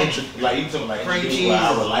 like you took like cream you cheese knew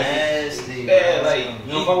I is would like it. nasty. Yeah, bro. like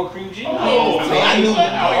You don't fuck with cream cheese? Oh, I mean, I knew.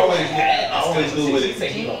 I I always knew what it.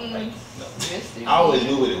 Misty. I always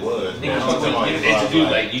knew what it was. Nigga, But fuck with I'm you talking about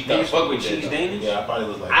Introduced, like, like, you You fuck with that, cheese though. Danish? yeah, I probably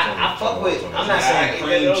was like. I fuck with. I'm not saying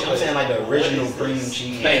cream cheese. I'm saying like the original cream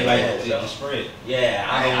cheese. Like Yeah, the spread. Yeah,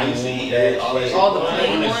 I used to want eat that that all that shit. shit. All the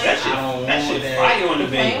plain ones? That shit, I don't that want shit that. fire on the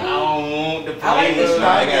The baby. plain I don't want the I like the flavor.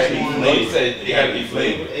 Nah, it gotta be strawberry one. No, you flavored. said it gotta be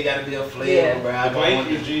flavored. It gotta be a flavor, Yeah. bro. I The don't plain want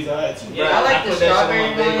cream cheese, I had to. Bruh, I like I the put that shit on strawberry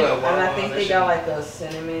my bagel at one, and I Walmart. think That they shit- got like a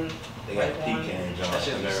cinnamon. They got Like one. pecan That jump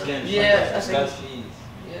shit in was there. skin. Yeah, I think. cheese.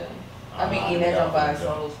 Yeah, I be eating that junk by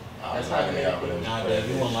itself. I That's was how like, they yeah, make but it. it was Nah, crazy. Dad,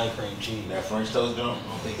 you won't like cream cheese. That French toast jump? I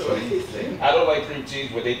don't think so. I don't like cream cheese,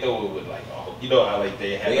 but they throw it with like, you know how like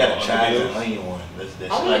they have. They got a it on chives the and meals? onion one. That's I shit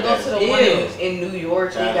want to like go that. to the one in New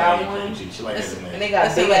York. They Chives got and onion one, cream cheese. Shit like that in and there. they got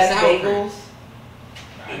That big sound like ass sour cream. bagels.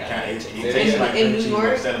 It tastes In, like in cream New cheese,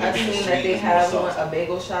 York, instead of I've making it seen sweet, that they it's more have sauce. a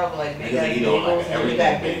bagel shop with like big Niggas ass eat on, like, bagels, and they everything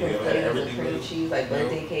got big. different They got flavors of everything cream big. cheese, like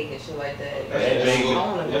birthday cake and shit like that. That bagel, I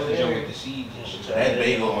want to That's go the junk there. with the seeds and shit. That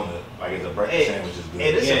bagel on the like it's a breakfast Hey, sandwich is good.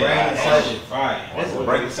 hey, this Yeah, a random that subject. shit fire. It's a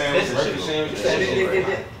breakfast sandwich. this that is shit sandwich. good. That That shit shit-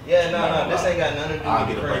 good. Yeah, no, this ain't got nothing to do I'll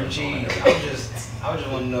with get a cream breakfast cheese. on I just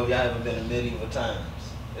want to know if y'all ever been to medieval times.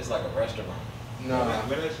 It's like a restaurant. No,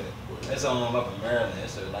 but that shit. It's up in Maryland.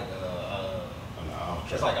 It's like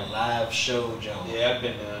it's like a live show, John. Yeah, I've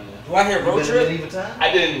been down there. Do I hear You road been to trip? medieval times?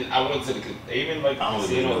 I didn't. I went to the even like I only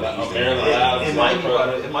casino, been to like the East Maryland End. Live. It might be part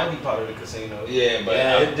of. It might be part of the casino. Yeah, but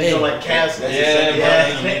Yeah, they do like castles. yeah,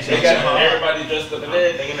 yeah, they got everybody dressed up in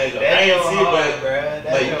everything. And I ain't see, but bruh.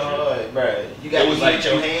 That's like, your hard, bruh. You got it to was like like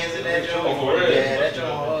your hands in that joint. Oh, for real? Yeah, that's your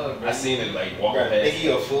hard, bruh. I seen it like walk Bruh, past. they give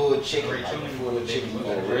you a full chicken, like a full chicken. You For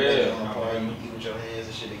gotta real? real. You eat with your hands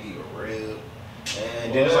and shit. They give you a rib,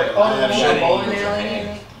 and then it's like a Oh, live the show. one They bowling eat with your alley.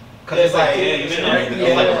 hands. Cause it's like it's like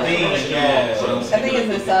a thing. Yeah. I think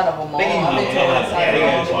it's inside of a mall. They give you I've been to inside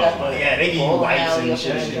of a mall. They got the yeah, they give you bowling wipes alley and up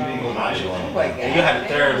shit. in Shit, the they joint. gonna wash your hands. Like, And you have to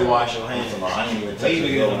goddamn. thoroughly wash your hands. I ain't even touch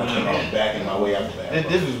the door when I come out back in my way out the back.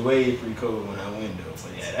 This was way pre-COVID when I went though,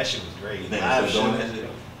 but yeah, that shit was great. You think Live they still doing show. that shit?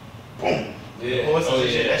 Boom. Yeah. Horses and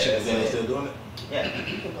shit, that You shit was think they good. still doing it? Yeah.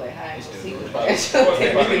 You can play high and It's seek still with good. that shit.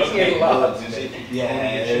 They Probably can get lost. And shit. Yeah,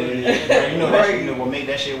 you know that shit, you know what make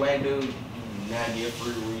that shit whack, dude? You not get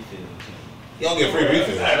free refills. You don't get free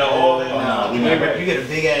refills. I know. Nah, You get a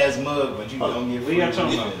big ass mug, but you don't get What free y'all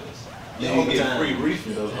talking refills. You don't get free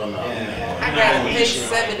refills. Oh no. Yeah. I gotta pay $7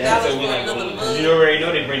 for another mug. You already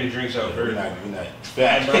know they bring the drinks out We're first. not. We're not.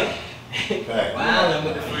 Fact. Fact. Wow,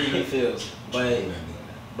 with the free refills, but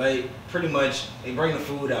pretty much they bring the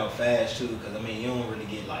food out fast too, because I mean you don't really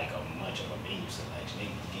get like a much of a menu selection. They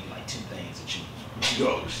give you like 2 things to choose from.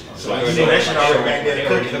 Yo, shit. So that shit already back there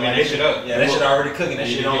cooking. That shit up. Yeah, that shit already cooking. That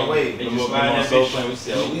shit on the way. They We just were slide on that Soul bitch. Plane. We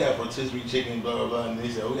said, oh, we have rotisserie chicken, blah, blah, blah. And they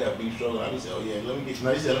said, oh, we have beef stroganoff. We said, oh, yeah, let me get,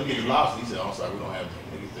 no, he said, let me get the lobster. He said, oh, I'm sorry, we don't have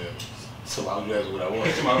that. Nigga said, so why would you ask what I want?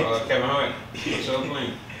 It's my Kevin Hart. So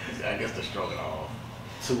clean. He said, I guess the stroganoff.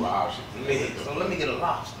 2 options. So let me get a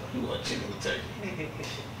lobster. You want chicken or turkey?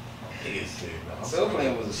 Nigga said, no. Soul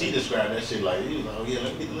Plane was a She described that shit like, he was like, oh, yeah,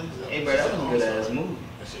 let me get the links. Hey, bro, that was a good ass movie.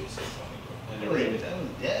 That shit was so funny, bro. Underrated.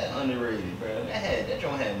 Underrated, bro. That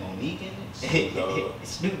joint had Monique in it. Snoop Dogg.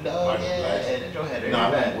 Snoop Dogg, Michael yeah. Blackson. That joint had Nah,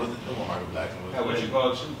 everybody. was it? No, Michael Blackson was What you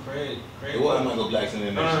call it? Craig. It wasn't Michael Blackson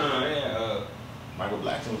in No, there. yeah. Michael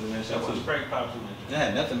Blackson was in that show That was too. Craig Pops in that They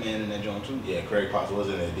had Method Man in that joint too. Yeah, Craig Potts was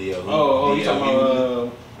in that DL. Oh, you talking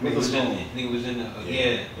about Nigga was in Nicholson? it. Nigga was in the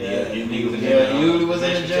Hughley was in Yeah, that. Hughley was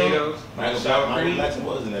in the mashed joint. potatoes, sour Michael cream. Blackson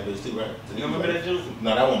was in that bitch too, right? You remember that joint?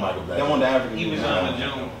 No, that wasn't Michael Blackson. That one the African. He was dude. on the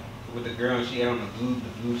joint with the girl. She had on the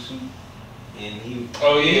blue suit, and he.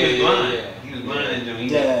 Oh, he yeah, was yeah, blind. yeah. He was blind in the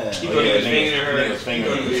joint. Yeah. He thought he was fingering her. Niggas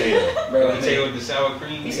fingering He the thought he potato. was- Bro, potato with the sour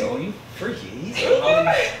cream. He said, "Oh, you freaky." He said,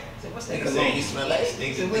 "What's that?" Nigga said he smelled like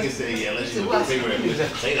stinks. Nigga said, yeah, let's use the finger at this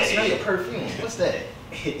I potato. smell your perfume. What's that?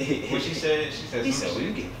 What she said? She said. He said, some "Well,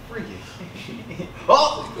 you shit. get freaky."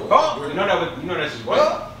 Oh, You know that was. You know that's his wife.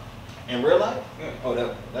 what? In real life? Yeah.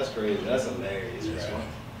 Oh, that's crazy. That's hilarious. That's bro.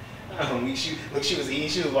 funny. She was eating.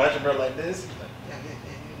 She was watching her like this,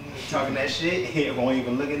 talking that shit. He won't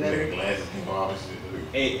even looking at her. Nigga glasses came off and shit.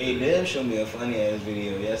 Hey, Dev showed me a funny ass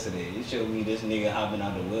video yesterday. He showed me this nigga hopping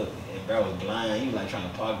out the whip, and bro was blind. He was like trying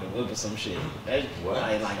to park the whip or some shit. That What?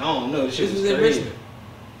 I don't know. This shit This was was in crazy. Richmond.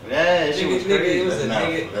 Yeah, that shit was Nigga, crazy. it was That's a not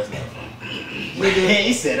nigga. that's not funny. Nigga,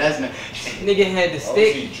 He said that's not. nigga had the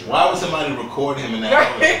stick. Why would somebody record him in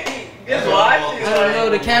that moment? Just watch it. I don't know.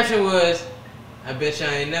 The caption was, "I bet you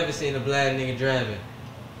I ain't never seen a black nigga driving."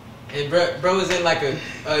 And bro was in like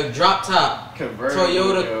a drop top Convertible,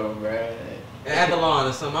 Toyota yo, bro. Avalon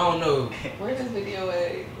or something. I don't know. Where's this video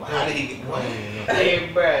at? How did he get what? Hey,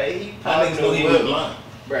 bro, he How parked niggas the know he was whip. blind?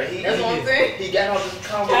 Bro, That's what I'm saying. He got off the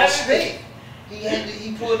car with How a did stick.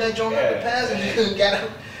 He pulled that joint out the passenger and got up.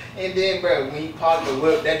 And then, bro, when he parked the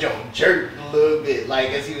whip, that joint jerked a little bit, like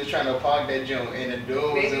as he was trying to park that joint, and the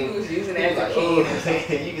door was Maybe he was using he it was as a like, key oh, or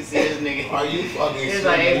something. you can see this nigga. Are you fucking It's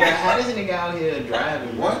like, hey, bro, serious? how does this nigga out here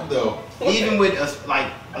driving? Bro? What though? Even with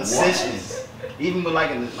like assistance, even with like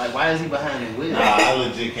why is he behind the wheel? Nah, I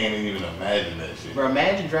legit can't even imagine that shit. Bro,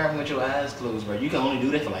 imagine driving with your eyes closed, bro. You can only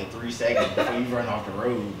do that for like 3 seconds before you run off the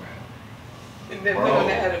road, bro. And then Bro, we don't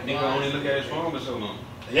know how to Nigga blind. only look at his phone for so long.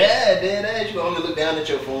 Yeah, dead ass. You can only look down at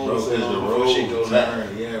your phone. Bro, so because the long before road shit goes turn,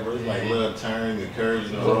 out. yeah, bro, it's like little turns and curves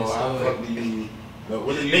in the Oh, road. How so- the fuck do you? But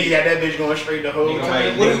what do you? Nigga got that bitch going straight the whole Nigga time.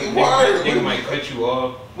 might, What if you wired? nigga might cut you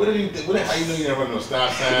off. What do you? What? How you know you never run no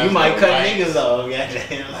stop signs? You might no cut lights? niggas off,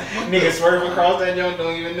 goddamn. what Nigga the swerve fuck? across that joint,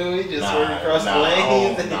 don't even know he just swerve across the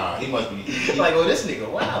lanes. Nah, he must be. Like, oh, this nigga,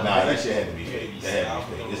 wow. Nah, that shit had to be fake. That had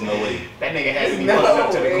to be fake. There's no way. That nigga has to be No fucked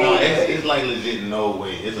up to the way. Nah, corner. it's like legit no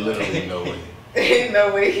way. It's literally no way. Ain't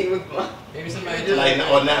no way he was blind. Maybe somebody Just just Like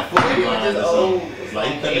or not fully Maybe he was blind just or something. old. Like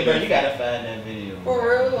he Hey, couldn't bro, have you been. gotta find that video. For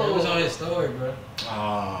bro. it was real. on his story, bro.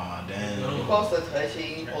 Aw, damn. You supposed to touch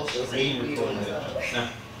it. You supposed to see video and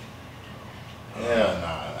stuff. Hell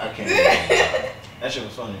nah, I can't. do that. That shit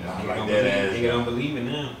was funny, Nah, though. like that ass. Nigga don't believe it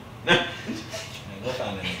now. Man, go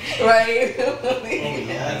find that nigga. Right?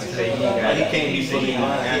 Like, he can't be fully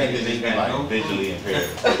blind. He had to just be like visually impaired.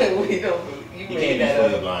 We don't believe. You He made can't be that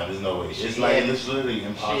fully up. blind. There's no way. It's Shit, like yeah. it's literally Shit,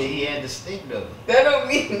 impossible. he had the stick, though. That don't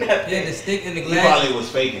mean nothing. He had the stick in the He glass, probably was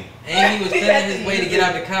faking. and he was feeling his way to get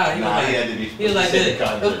out the car. He Nah, was he like, had to be. he was like specific this.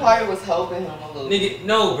 conjure. The party was helping him a little. "Nigga,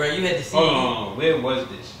 no, bro, you had to see." Hold on, where was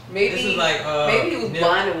this? Maybe This was like maybe he was near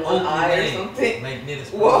blind in one Oakland eye or Lane, something. like near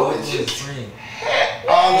the What Oakland was you- Spring.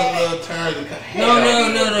 All the little turns. And No, Maybe no,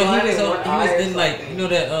 he no, was no. blind He was in on, one he eye was or in like something. you know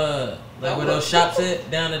that like where those shops at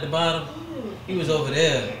down at the bottom. He was over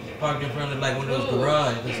there, parked in front of like one of those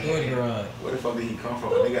garage, the storage garage. Where the fuck did he come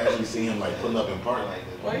from? A nigga actually see him like pulling up in park like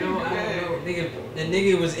this. Why you No, do I don't that? know. Nigga, the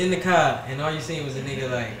nigga was in the car, and all you seen was the nigga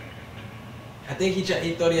like. I think he thought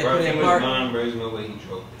he had Bro, put if it he in was park, blind, bro, there's no way he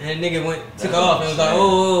drove. and the nigga took That's off what and was I'm like, saying.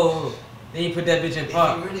 oh. Then he put that bitch in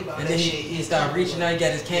park, and then he started reaching out. He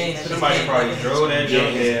got his cane. put his Somebody cane probably back. drove that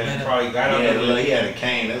joint Yeah. and probably got He out had, there. he had a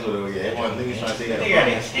cane. That's what it was. Yeah, everyone niggas trying to say he had He a got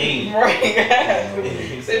cane. a cane.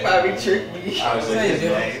 Right. They probably tricked me. I was Say like, it,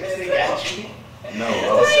 this They got you. no.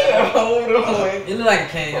 Hold on. It looked like a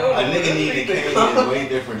cane. Oh. A nigga need a cane is way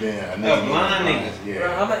different than a nigga. blind need nigga. Bro,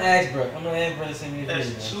 Yeah. I'm gonna ask, bro. I'm gonna ask, bro, to send me the That's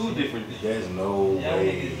video. two different things. There's no Yeah,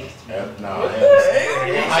 way. niggas- Nah, What hell. the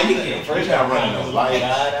heck? How you get first not running no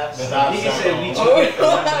lights? Stop Nigga said we sign. took it from Oh,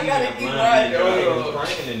 not I gotta being a keep blind riding. nigga. It was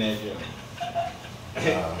cranking in that joint.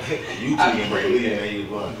 You two can break leave and you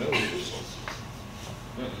blind.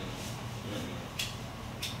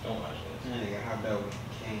 Don't watch that. That nigga hopped out with a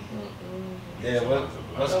cane. Yeah,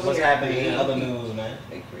 what's happening in other news, man?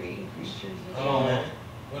 They create creatures. Come on, man.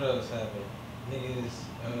 What else happened? Niggas,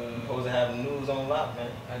 Supposed to have news on lock,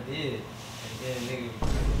 man. I did. And then nigga,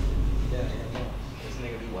 yeah, I got lost. This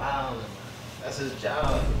nigga be wild. That's his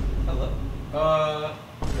job. Hello.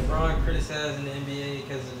 LeBron criticizing the NBA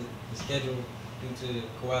because of the schedule due to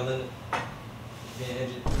Kawhi Leonard being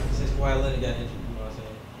injured. Since Kawhi Leonard got injured, you know what I'm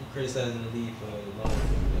saying? He criticizing the league for the long,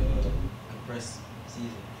 compressed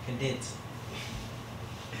season, condensed.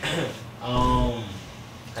 How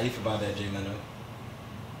you feel about that, Jay Leno?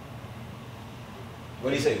 What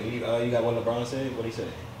do you say? You got what LeBron said? What do you say?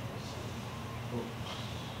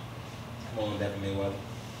 Come on, Devin Mayweather.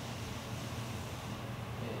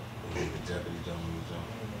 The Jeopardy jump, jump.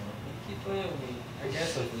 Keep playing with me. I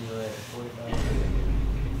guess I'll be at 45.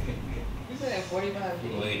 You said 45 Go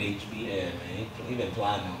feet. ahead, HB. Yeah, man. He been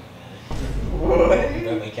plotting on me, What? man. He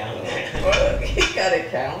been counting down. What? He got it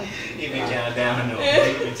counted. He been counting down on me.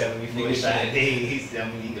 He been telling me 45 days. He's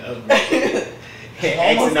telling me he ugly.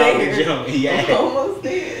 Almost Xing out the there. jump. Yeah. Almost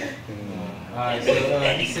there. Alright, so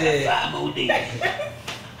he said, 5 more days.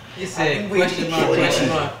 he said, question mark.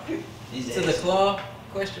 To the claw,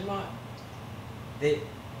 question mark. They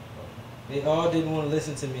all didn't want to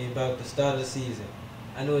listen to me about the start of the season.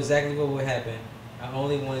 I knew exactly what would happen. I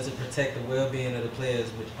only wanted to protect the well-being of the players,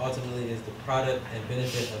 which ultimately is the product and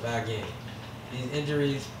benefit of our game. These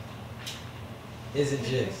injuries isn't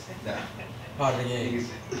just part of the game.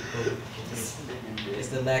 It's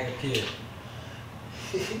the lack of care.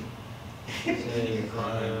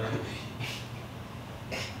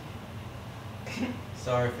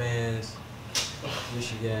 Sorry, fans.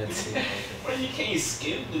 Wish you guys. Well, you can't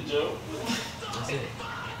skip the joke. That's it.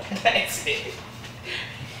 That's it.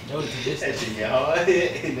 No, this That shit get hard.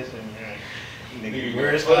 Nigga,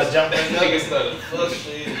 Words for jumping up. Nigga started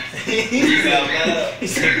frustrated. He's out loud. He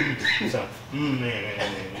said,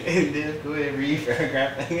 man. Then go ahead and read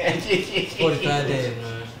paragraph. 45 days,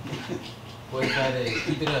 man. 45 days.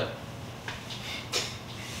 Keep it up.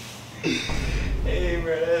 Hey,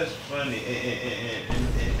 bro, that's funny.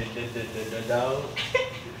 The dog.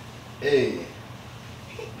 Hey.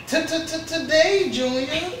 Today, Junior.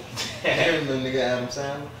 Little nigga Adam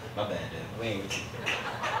Sandler. My bad, Dad. We ain't with you.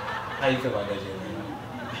 How you feel about that,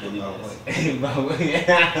 Junior? About what?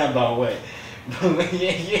 About what?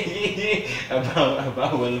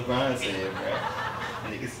 About what LeBron said, bro.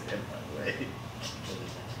 Nigga said about what?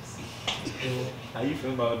 How you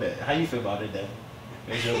feel about that? How you feel about it, Dad?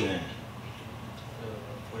 What's your man?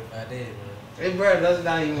 45 days, man. Hey, bro, let's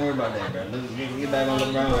not even worry about that, bro. Let's get back on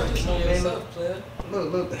LeBron. Work this on yourself, player.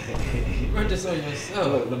 Look. Work this on yourself.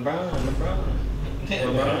 Look, LeBron.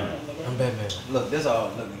 I'm Batman. Look, this what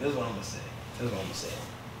I'm gonna say.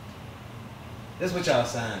 This what y'all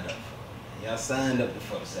signed up for. Y'all signed up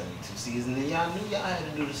for the 72 season, and y'all knew y'all had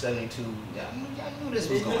to do the 72. Y'all knew this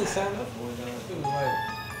was They going really to signed happen. up for it, dog. It was like,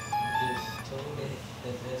 just told that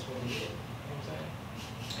that's what they did. You know what I'm saying?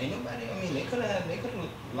 Ain't nobody. I mean, they could have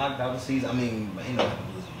locked out the season. I mean, but ain't nobody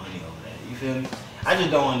losing money over that. You feel me? I just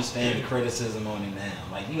don't understand the criticism on it now.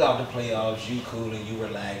 Like, you out the playoffs, you cooling, you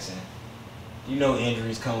relaxing. You know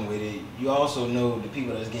injuries come with it. You also know the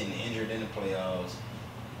people that's getting injured in the playoffs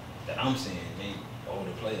that I'm seeing, they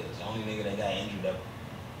older players. The only nigga that got injured that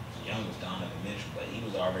was young was Donovan Mitchell, but he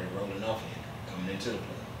was already rolling off injury coming into the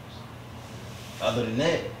playoffs. Other than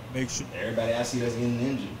that, Make sure. everybody I see that's getting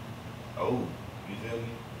injured, old. You feel me?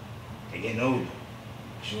 They getting older.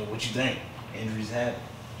 Sure, what you think? Injuries happen.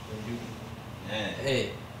 Man.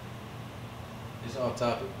 Hey, it's off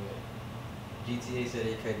topic, but GTA said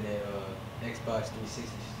they're cutting their Xbox 360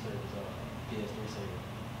 service off, PS3 service.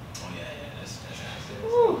 Oh yeah, that's So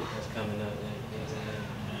awesome. that's coming up.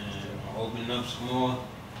 Open up some more.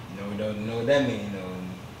 You know what that mean? You know,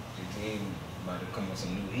 GTA about to come with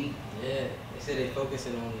some new heat. Yeah, they said they're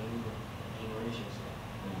focusing on the new generation. So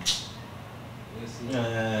we'll see. He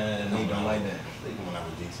don't like that. They coming out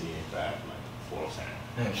with GTA 5 like 4 times.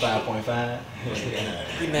 5.5.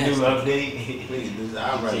 Remastered. New update. Please do that.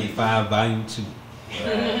 I'm ready. GTA 5 Volume 2. Come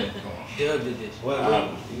on. Dub did this. What? You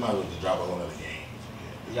might as well just drop a whole other game.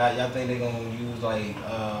 Y'all think they gonna use like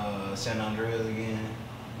San Andreas again?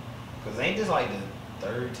 Cause ain't this like the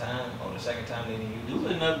third time or the second time they didn't use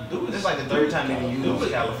it? This is like the third time they didn't use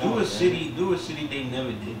California. Do a city they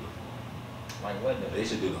never did before. Like what? They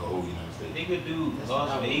should do the whole United States. They could do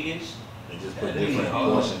Las Vegas. They just Yeah, put they different need all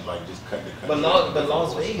of portions, like just cut the country. But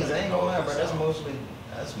Las Vegas, I ain't gonna lie, bro. That's most.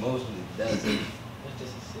 mostly desert. That's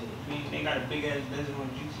just a city. I mean, they got a big ass desert on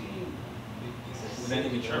GTA. Would that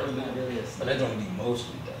even It's travel not there? really a But that's gonna be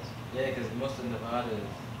mostly desert. Yeah, because most of Nevada is.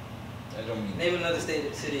 That's gonna be. Name another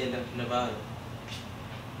city in Nevada.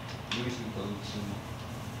 Usually go to.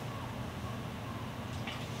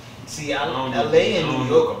 See, I don't know. LA and I don't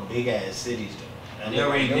New York are big ass cities though. They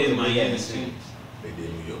already Those did are big Miami ass too. cities. They did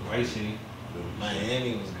New York. Vice City.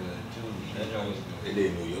 Miami was good too. That joint was They good.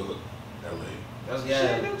 did New York, LA. That's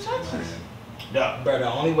yeah. Bro,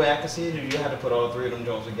 the only way I can see it is you have to put all three of them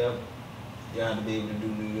joints together. You have to be able to do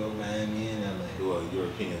New York, Miami, and LA. Do a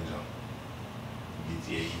European jump.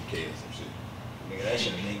 GTA UK or some shit. Nigga, that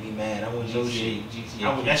shit make me mad. I wouldn't know shit.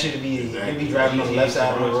 GTA. That should be Exactly. you be driving on the left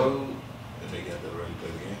side of the road. If they got the ready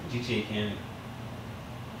play the game. GTA Canada.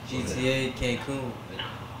 GTA Cancun.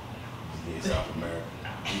 GTA South America.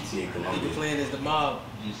 GTA Nigga Colombia. playing as the mob.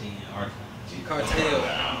 GTA Antarctica. Cartel.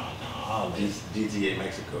 GTA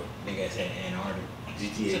Mexico. Nigga said Antarctica.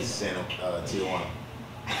 GTA Tijuana.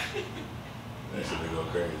 That shit they go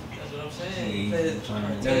crazy. That's what I'm Yeah, saying. you He says trying to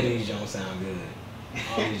None of cartel. these don't sound good.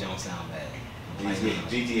 All these don't sound bad.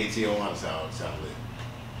 GTA Tijuana sound lit.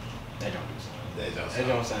 That don't do sound. That That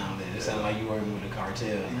don't sound lit. It sound like you working with the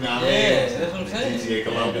cartel. Nah, Yeah, man. that's what I'm saying. GTA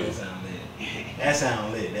That Colombia. don't sound lit. That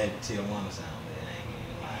sound lit. That Tijuana sound lit. I ain't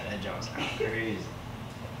gonna lie. That joint sound crazy.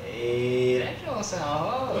 Hey, that joint sound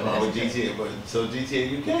hard. But no, with GTA, so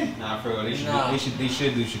GTA UK. Nah, for real, Nah. they should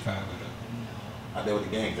do Chicago though. Out there with the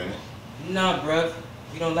gangs, ain't it? Nah, bruh.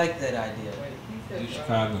 We don't like that idea. Do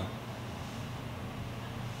Chicago.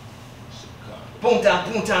 Boom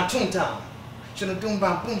down, boom down, boom down. Shoulda doom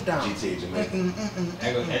bam, boom down. GTA Jamaica.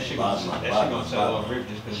 That shit gonna sell off rip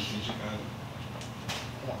just because it's in Chicago.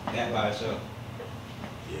 That by itself.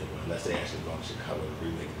 Yeah, but unless they actually going to Chicago to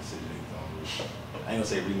remaking the city, they going. I ain't gonna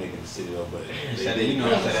say remaking the city though, but Instead of,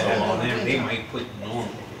 instead of having them, they might put normal.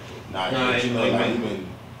 Nah, Nah, you know, they like might- even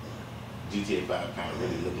GTA 5 kind of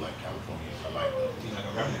really look like California. I like that. Be like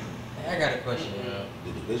a revenue. I got a question.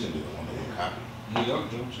 The Division didn't want to copy. New York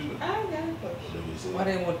do too. I got a question. Why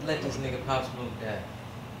they want to let this nigga Pop Smoke die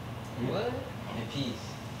What? in peace?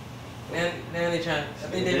 Now they trying. I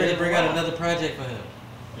think they ready to bring out another project for him.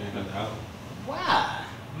 And another album. Why?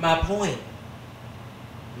 My point.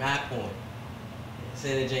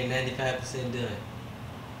 Say that ain't 95% done.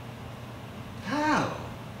 How?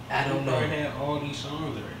 I don't He know. already had all these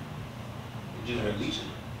songs already. They just releasing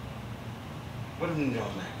them. What if them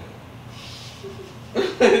joints not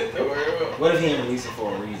Don't worry about good? What if he ain't released it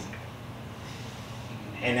for a reason?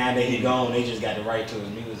 And now that he gone, they just got the right to his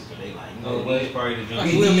music. So they like, you know No, what? these probably the Like,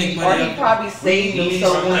 jumps. we'll make Or money. he probably saved We them need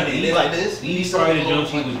so some much. money. They like this. These probably the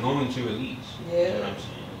jumps he was going to release. Yeah. You know what I'm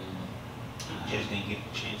saying? He just didn't get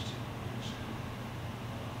the chance to.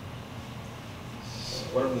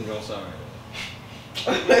 What if them joints sorry?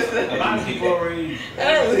 A lot of people already. I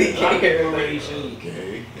don't really A lot of care. people already said.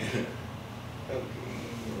 Okay.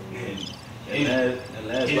 And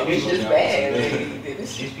last It's just bad. Like, he did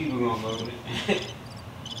this shit. These people gonna vote it.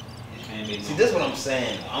 His fan base See, gonna this what vote I'm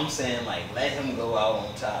saying. I'm saying like let him go out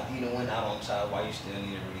on top. He done went out on top. Why you still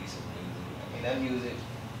need to release his music? I mean that music,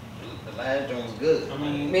 the last joint was good. I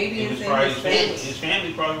mean, Maybe it it's was in probably his family. His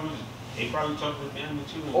family probably was. They probably talked to the family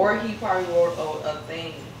too. Or he probably wrote a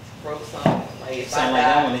thing, wrote something. Like if Sound I like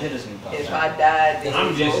they died, want to hit us new pop. if song. I died, then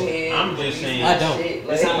I'm go just- ahead. I'm just release saying- my I don't. shit. It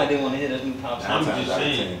Like, sound like they want to hit us new pop. I'm song. just 9 times out of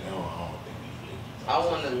saying. 10, I don't think these I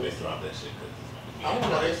wanna they listen. drop that shit because I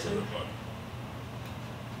wanna listen.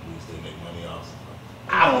 We still make money off.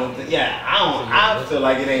 I feel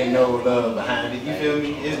like it ain't no love behind it. You feel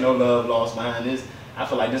me? There's no love lost behind this. I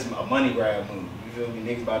feel like this is a money grab move. You feel me?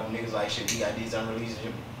 Niggas like shit. We got these unreleased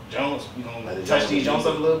Jones. We gonna Like the touch Jones these Jones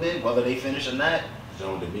up a music. little bit, whether they finish or not.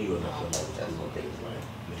 John DeMigos, I feel like was That's cool what they because do. like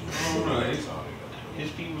niggas I don't know, still it's- song together.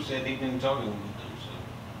 His people said they've been talking with them.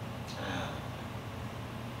 So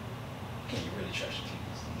Can you really trust your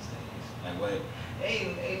people these days? Like what?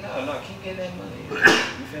 Hey, no, keep getting that money.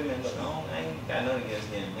 You feel me? Look, I ain't got nothing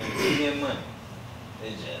against getting money. Keep getting money.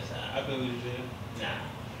 It's just, I feel what you said.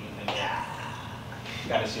 nah.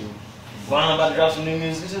 Gotta see. Vaughn about to drop some new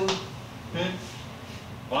music too?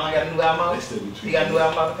 Vaughn got a new album They out? still be He treating got a new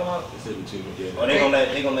album about to come out? They still be treating yeah. Or they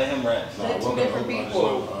gonna let him rap? Nah, They're two welcome different to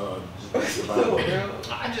people. just For survival. real.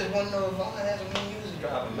 I just want to know if Vaughn has some new music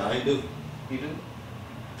dropping. Nah, he do. He do?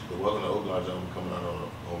 The Welcome to Oakland album coming out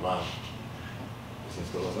on Vine. It's in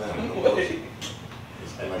stores now.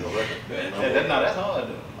 It's like a record. That's hard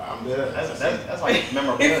though. I'm there. That's like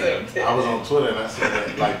memorabilia. I was on Twitter and I said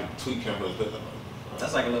that like the tweet cameras put up.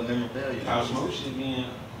 That's like a little memorabilia. Pop Smoke should be in.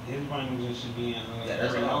 His music should be in. Yeah,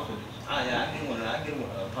 that's every all. outfit. I get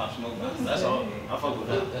one. Pop Smoke. That's all. I fuck with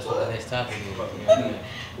that. That's what the next topic is.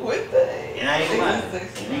 What the heck? And I ain't gonna lie.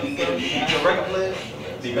 If you can get a record player,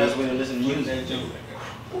 the best way to listen to music.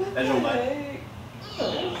 What That's the your life. heck?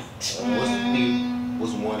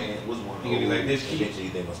 What's one end? What's one? You can be like this kid. Eventually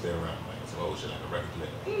they gonna stay around. Like some old shit like a record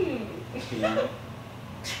player. Piano.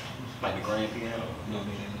 Like the grand piano. No, they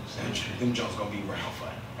didn't. Them joints gonna be around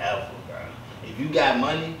forever, bro. If you got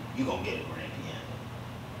money, you gonna get a grand piano.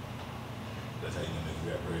 That's how you know niggas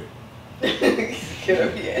got bread. Get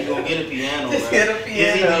a piano. You gonna get a piano, Just bro. get a It's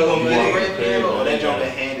either you piano, gonna get a man. grand piano or that joint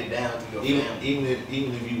that handed down. down through your family.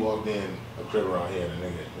 Even if you walked in a crib around here and a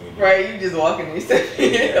nigga Right, you just walking and you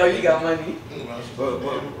say, oh, you got money. what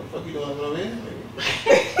the fuck you doing over here?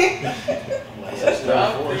 That's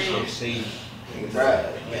I'm see. Right.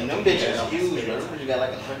 Man, them bitches huge, bro. Them bitches got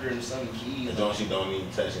like 100 and something keys. The joints you don't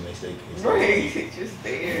need touching, they stay clean. Right, just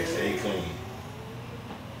there. They stay clean.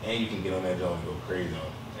 And you can get on that joint and go crazy on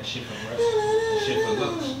it. That shit for Russ. That shit for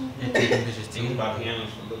looks. And taking bitches Think too. about pianos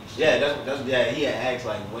for looks. Yeah, that's yeah. He had asked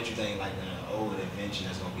like, what you think like an old invention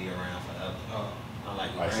that's gonna be around forever? Oh. I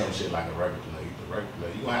like Like some shit like a record player. The record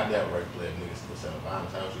player. You gonna have to have a record player if niggas still selling vinyl.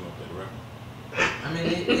 How you gonna play the record? I mean,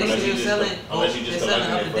 they Unless you still just- selling. unless you just They're selling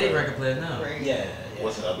collect it up to date for- record players now. Right. Yeah.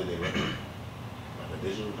 What's an up-to-date record? Like a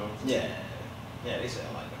digital joint? Yeah. Yeah, they sell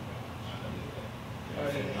like them.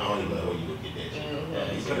 I don't even know where you would get that shit. Mhm.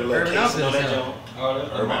 Yeah, you You put put a a little little Urban casing on that Outfitters joint. Oh, that's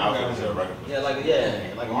Urban Outfitters is a record player.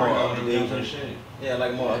 Yeah, like more up to date version. shit. Yeah,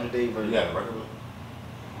 like more up to date You version. got a record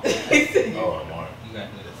player? You- Oh, Mark. You got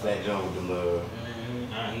The fat joint with the little.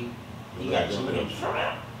 Nah, he You got got two of them. some.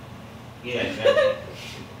 Yeah, exactly.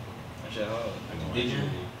 That shit hard. Digital.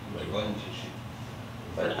 Like buttons and shit.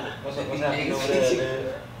 What's happening over there,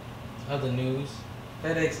 man? Other news.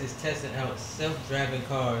 FedEx is testing out self-driving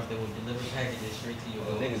cars that will deliver packages straight to your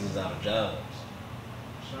Well, door. niggas is out of jobs.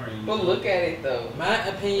 Sorry. But look at it though. My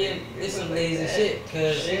opinion is some lazy shit,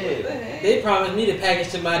 cause Shit. What the heck? they promised me the package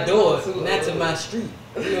to my door, not to my street.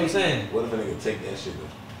 You know what I'm saying? What if a nigga take that shit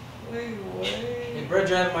though? Wait, what? If bro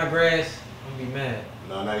driving my grass, I'm gonna be mad.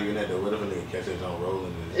 No, not even that though. What if a nigga catch that joint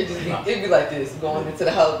rolling and It just be, knock- it'd be like this, going into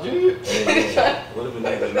the house. Yeah. What if a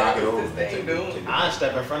nigga knock it over? This thing Take doing? the- I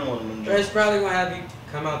step in front of one of them. Bro, it's probably gonna have you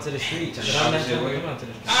come out to the street, but I'm not gonna come out to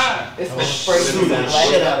the street. Ah! It's I the want- spray Shoot the the black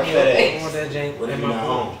shit out of in your FedEx. I face. want that jank What if in you my not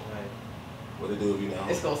phone. home? What it do if you not home?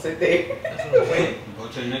 It's gonna sit there. That's what I'm saying. Go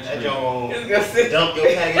to the next That one. joint It's gonna sit dump your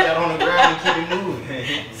package out on the ground and keep it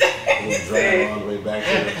moving. We'll drive all the way back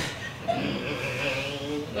to the.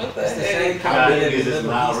 What the It's the heck? same How company big that is this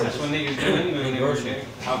delivers mile pizza. That's what niggas do anyway when they work there.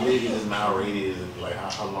 How big is this mile radius? Like how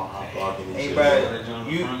far can Hey, this shit bro,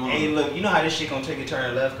 go? hey, look, you know how this shit gonna take a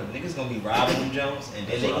turn left? Cause niggas gonna be robbing them Jones, and then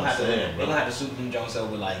That's they what gonna have I'm to, saying, they bro. gonna have to soup them Jones up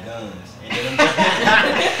with like guns, and then them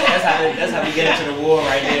that's how we get into the war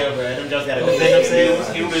right there, bro. Them Jones gotta defend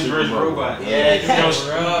themselves. Humans versus robots. Yeah, them Jones,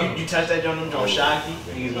 Bro. you touch that Jones, them Jones shock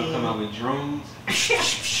you. Niggas gonna come out with drones.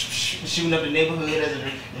 Shooting up the neighborhood as a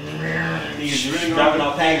Niggas really dropping gonna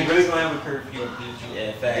off packages. really gonna have a curfew up there. Yeah,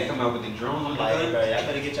 They fact. come out with the drones on the Like, gun. bro, y'all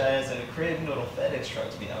better get your ass in the crib. You know them FedEx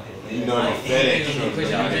trucks be out here. You know them FedEx You trucks. put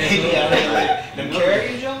your man. hands They be out here like, them You know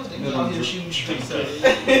carrier Jones, they be them out here dr- shooting streets up.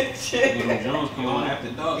 You know, drones come on after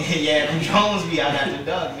dark. Yeah, them drones be out after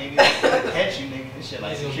dark, nigga. Catch you, nigga. This shit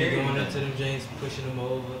like He's gonna be security. going up to them James, pushing them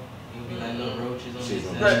over. You'll be like little roaches on Shit's this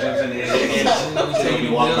gonna side. Jumps in the air. You'll be They taking be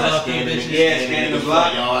the walking wheels by off them scanning bitches. Yeah, scanning the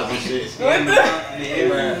block. yards and shit. What the? Hey,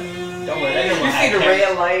 bro. Don't worry, that You gonna see the have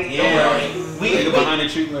red light? Don't worry. We nigga behind the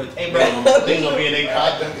tree like, Hey, bro. They gonna be in their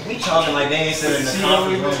car. We talking like they ain't sitting in the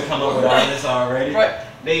conference room to come up with all this already. Right.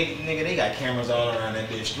 They got cameras all around that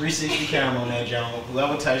bitch. 360 camera on that joint.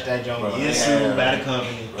 Whoever touched that joint Bro, will they get sued have- by the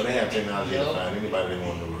company. Bro, they have technology to find anybody they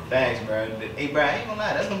want to work. Facts, bro. Hey, bro, I ain't gonna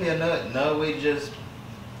lie. That's gonna be another way to just.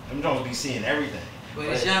 Them joints be seeing everything. But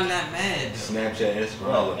it's y'all not mad though. Snapchat,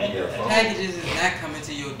 Instagram, and their phone. Packages is not coming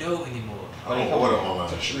to your door anymore. I don't order online.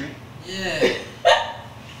 To the street. Yeah,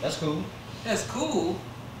 That's cool. that's cool.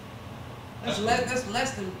 That's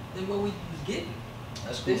less than what we was getting.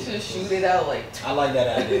 That's cool. They should shoot it out like. I like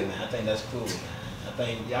that idea, man. I think that's cool,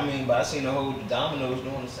 man. But I seen the whole Domino's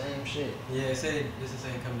doing the same shit. Yeah, it said it's the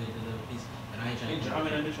same company that deliver pizza, and I ain't they trying to.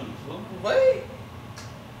 dropping that bitch on the floor. Wait.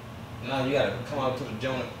 No, you gotta come out to the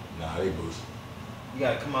joint. Nah, they boost. You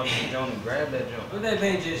gotta come out to the joint and grab that joint. But that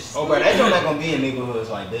thing just. Oh, bro, that joint not gonna be in neighborhoods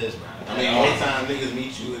like this, bro. I mean, all the time niggas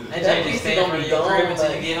meet you. That That joint just pizza stay in gonna front of be your crib gone, until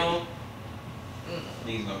you like- get home.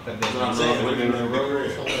 Niggas gonna cut That's that what I'm bitch saying. off, What put if it you in in the the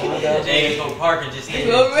road. crib? That James gonna park and just stay You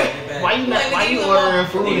there. know what I Take it back. Why you Like, ordering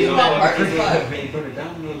food? you You know know my parking spot. They put a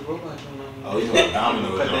Domino's robot on Oh, you want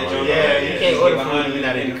Domino's? Cut that joint, joint right? Yeah, off. you can't order food when you're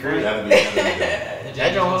not in the You crib. gotta be. That That joint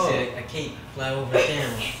joint gonna hard. see a cake fly over the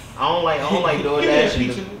camera. I don't like DoorDash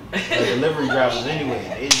and the delivery drivers anyway.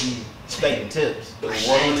 They be expecting tips. They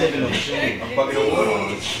ain't tipping them shit. I'm fucking the water on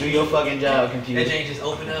this. Do your fucking job, That computer. joint just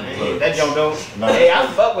open up. Hey, that joint don't. Nah. Hey, I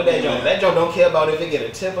fuck with that joint. That joint don't care about if it get a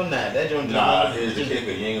tip or not. That joint just. Nah, here's the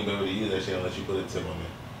kicker. You ain't gonna be able to use that shit unless you put a tip on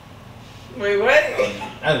it. Wait, what?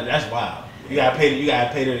 That's wild. You gotta pay. You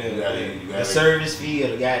gotta pay You the gotta- service fee or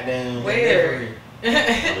the goddamn. Where? On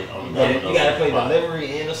the Domino's You gotta pay spot.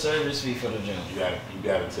 delivery and a service fee for the joint. You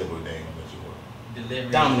gotta tip what they ain't gonna let you work.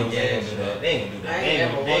 Delivery. Domino's gas. ain't gonna do that. They ain't gonna do that. I They ain't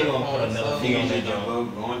ain't never gonna put worked another on fee on that Niggas joint.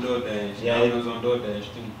 gonna go on DoorDash. Yeah. Domino's on DoorDash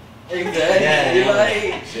too. Exactly. Yeah.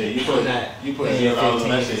 Like, Shit, you put $0 on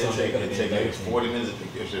that shit. It take like 40 minutes to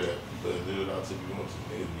pick your shit up. You put $0 if you want to.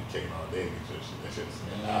 Niggas be taking all day to get your shit. That shit's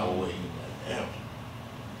an hour away. You like, damn.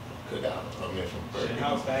 Cook out. I'm in from Shit, Burger.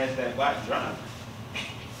 how fast that bike drive?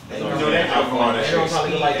 They don't know that how far that They don't shit.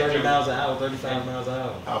 probably go like 30 miles an hour, 35 miles an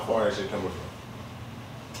hour. How far that shit coming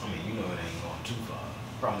from? I mean, you know it ain't going too far.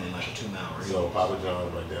 Probably in like a 2-mile radius. So Papa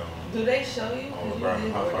John's right there do they show you? on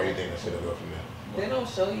LeBron. How far you think that shit'll go from there? They don't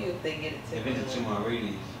show you if they get it If it's a 2 mile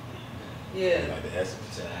radius. Yeah. Like the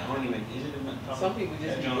essence. I don't even. Is it a Some people just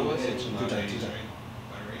that be John bullshit. said 2 mile radius, right?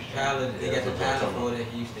 Pilot, they got the pilot for it in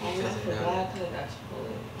Houston. Oh, They I testing it forgot. out. I could have got you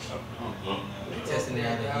bullet. They testing it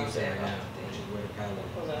out in Houston right now, which is where the pilot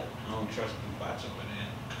is. I don't trust the bots over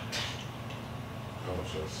there. I don't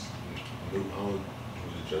trust. I don't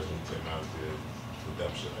really trust new technology with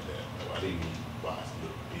dumb shit like that. Like, why do you buy some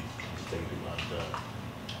little piece? Just take it out of the job.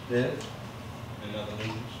 Yeah. Another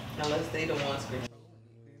news. Unless they the ones controlling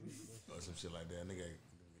it. Or some shit like that. Nigga ain't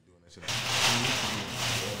doing that shit.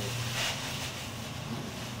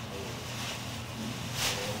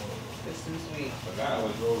 It's too sweet. The guy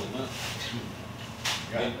was rolling up.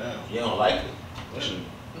 Goddamn. You don't like it? Listen,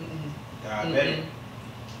 Mm-mm. diabetic.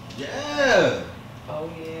 Yeah. Oh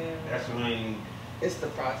yeah. That's when I ain't. It's the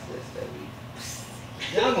process that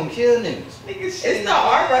we. Y'all gonna kill niggas. It's not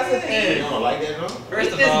our You recipe. don't like that, no? First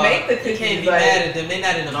We of just all, make the you cookies, can't be like- mad at them. They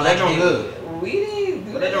not in a No, black that don't neighborhood. good. We didn't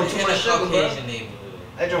do But that that. don't They too in much a sugar, bro. Caucasian neighborhood.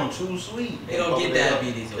 That joint too sweet. They don't get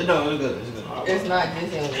diabetes. over No, it's good. It's good. It's not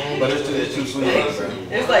just in one. But it's too sweet.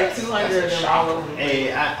 It's like 200 of them all over. the place.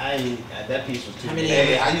 Hey, I that piece was too. How many-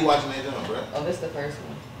 Hey, how you watching that done, bro? Oh, this the first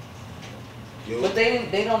one. You, But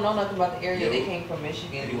they don't know nothing about the area. Yo. They came from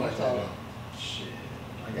Michigan, you watch that Utah. done? Shit.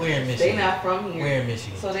 Where in They Michigan? not from here. Where in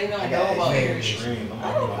Michigan? So they don't I know got about Where in areas. Michigan?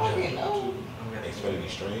 I don't fucking know. Xfinity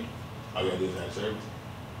Stream. All you gotta do is have service.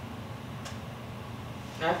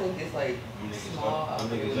 I think it's like Them niggas small. up. Them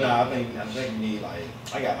niggas No, up. I think you need like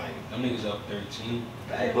I got like Them niggas up 13.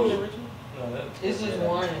 It's just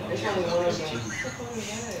one. It's only one of them. What the fuck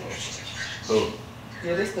is Who? that?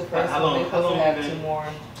 Yeah, this the first How one. long- They how supposed to long have been- two more.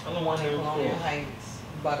 how long One been in before? Colonial Heights,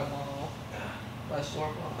 by the mall, by Short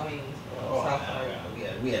Mall. I mean, South Park.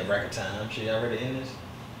 we had record time. Shit, y'all ready to end this?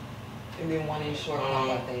 And then one in Short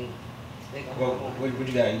Mall, I think. They gonna What, have one. what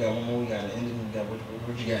you got? You got one more. We got an ending. You got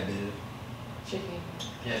what you got, Dave? Chicken.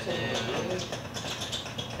 Yeah, Chicken.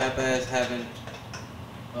 Popeye's having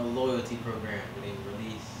a loyalty program where they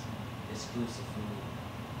release exclusive food.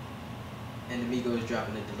 And the Migos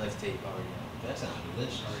dropping the deluxe tape already out. That sounds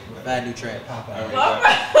delicious. With 5 new tracks. Popeye.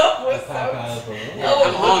 What's up? Yeah,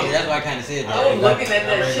 I'm hungry. That's why I kind of said I that. was looking at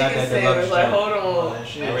that chicken sandwich like, hold on. That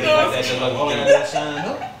shit. I already got that deluxe Oh, joint. that sign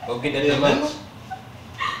up. Go get that deluxe.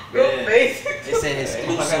 Your face. They said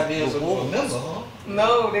exclusive rewards. Remember, huh?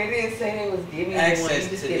 No, they didn't say they was giving you one. You Access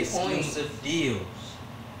just to get points. exclusive deals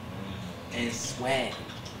and swag.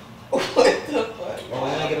 What the fuck? Oh,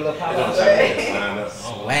 I get a little They Popeye. don't say that. Sign up.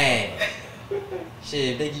 Swag. Shit,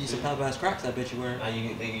 if they give you some Popeye's Crocs, I bet you were. Now you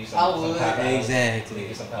get, they give you I some would. Popeyes. They Exactly. give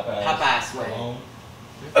you some Popeyes. Popeye swag. Cologne.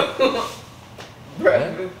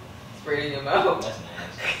 Bro, spread it in your mouth. That's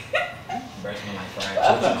nasty. Breast smell like fried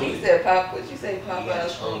I thought chicken. you said pop. What you say,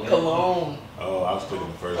 Popeye's strong, cologne? Oh, I was clicking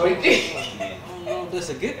the first Oh, you one. did. I don't know if that's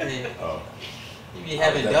a good thing. Oh. You be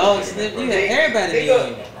having definitely dogs taking that sniff. You first. have everybody They be go- on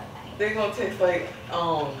you. They gonna taste like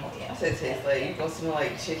I said taste like you gonna smell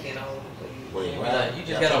like chicken all over the place. Wait, Yeah, what? like, you just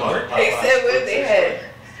Y'all gotta talking work. about They Popeyes said what Quick they Trip?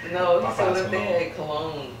 had. No, he said Popeyes what if they cologne. had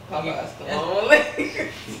cologne. Popeyes That's- cologne. Like,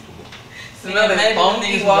 smelling Imagine funky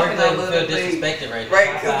niggas walking working all feel over the place. disrespected right now. Right,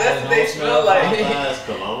 because that's what they smell like. Popeyes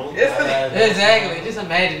cologne? It's Exactly. Just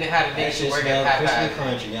imagine how the That niggas shit work smell at crispy Popeye.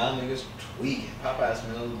 crunchy. Y'all niggas tweaking. Popeye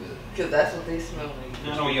smells good. because that's what they smell like.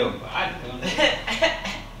 Not on your body.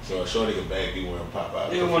 So a shorty can bag be wearing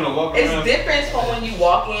Popeyes. You want to walk It's around. different from when you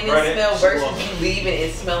walk in and Right, smell that- versus you leaving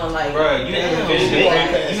and smelling like. Bro, you haven't been in the Damn.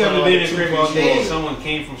 crib. You haven't been in the crib all day. Yeah. And someone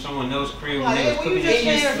came from someone else's crib when Like, they was what cooking you your just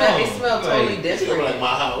And shit. you smell, it smells totally Like, It's different. like my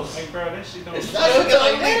house. Like, bro, that shit don't. It smells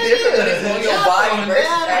totally different when it's on your body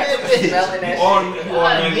versus actually smelling that You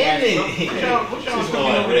automatically shit. what y'all She's cooking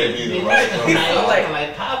going like over red there? beans, right?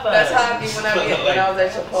 Like- Popeye. That's how I be when I was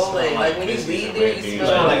at Chipotle. Like when you leave there, you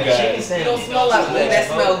smell like chicken you don't smell like weed that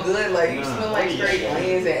smell good. Like you Nah. smell like straight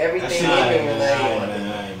greens and everything. That's in it. there. Like,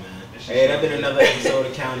 man. Hey, that's been another episode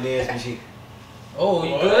of Countin Deadz. And she, Oh,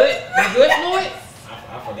 you good? You good, Floyd?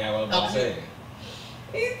 I forgot what I was about to say.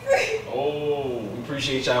 Oh. We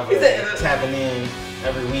appreciate y'all He for said- tapping in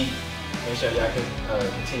every week. Make sure y'all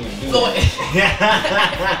can continue to do Floyd.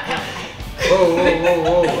 that.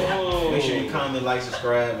 Whoa. Make sure you comment, like,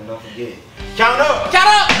 subscribe, and don't forget. Count up! Count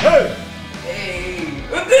up! Hey! hey,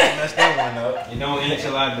 what the messed that one up. You don't eat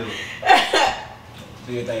till I do.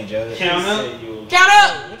 Do your thing, Judge. Count up. Count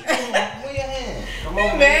up. Move your hand. Come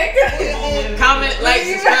on, man. Comment, like,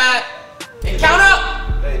 subscribe, and count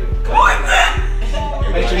up. Baby,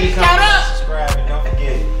 make sure you Count comment, up. subscribe, and don't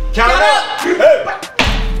forget. Count up.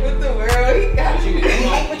 What the world? He got you.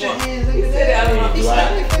 Put your hands in He said it out of my your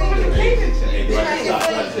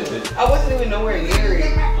I wasn't even nowhere near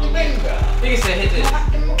it. Nigga said hit this.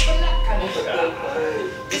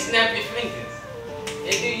 You snap your fingers.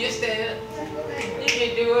 And do your step. You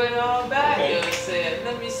can do it all by yourself.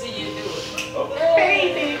 Let me see you do it.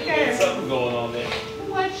 Okay. You got something going on there.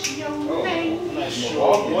 What's your name? Nice.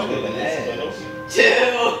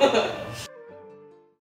 Chill.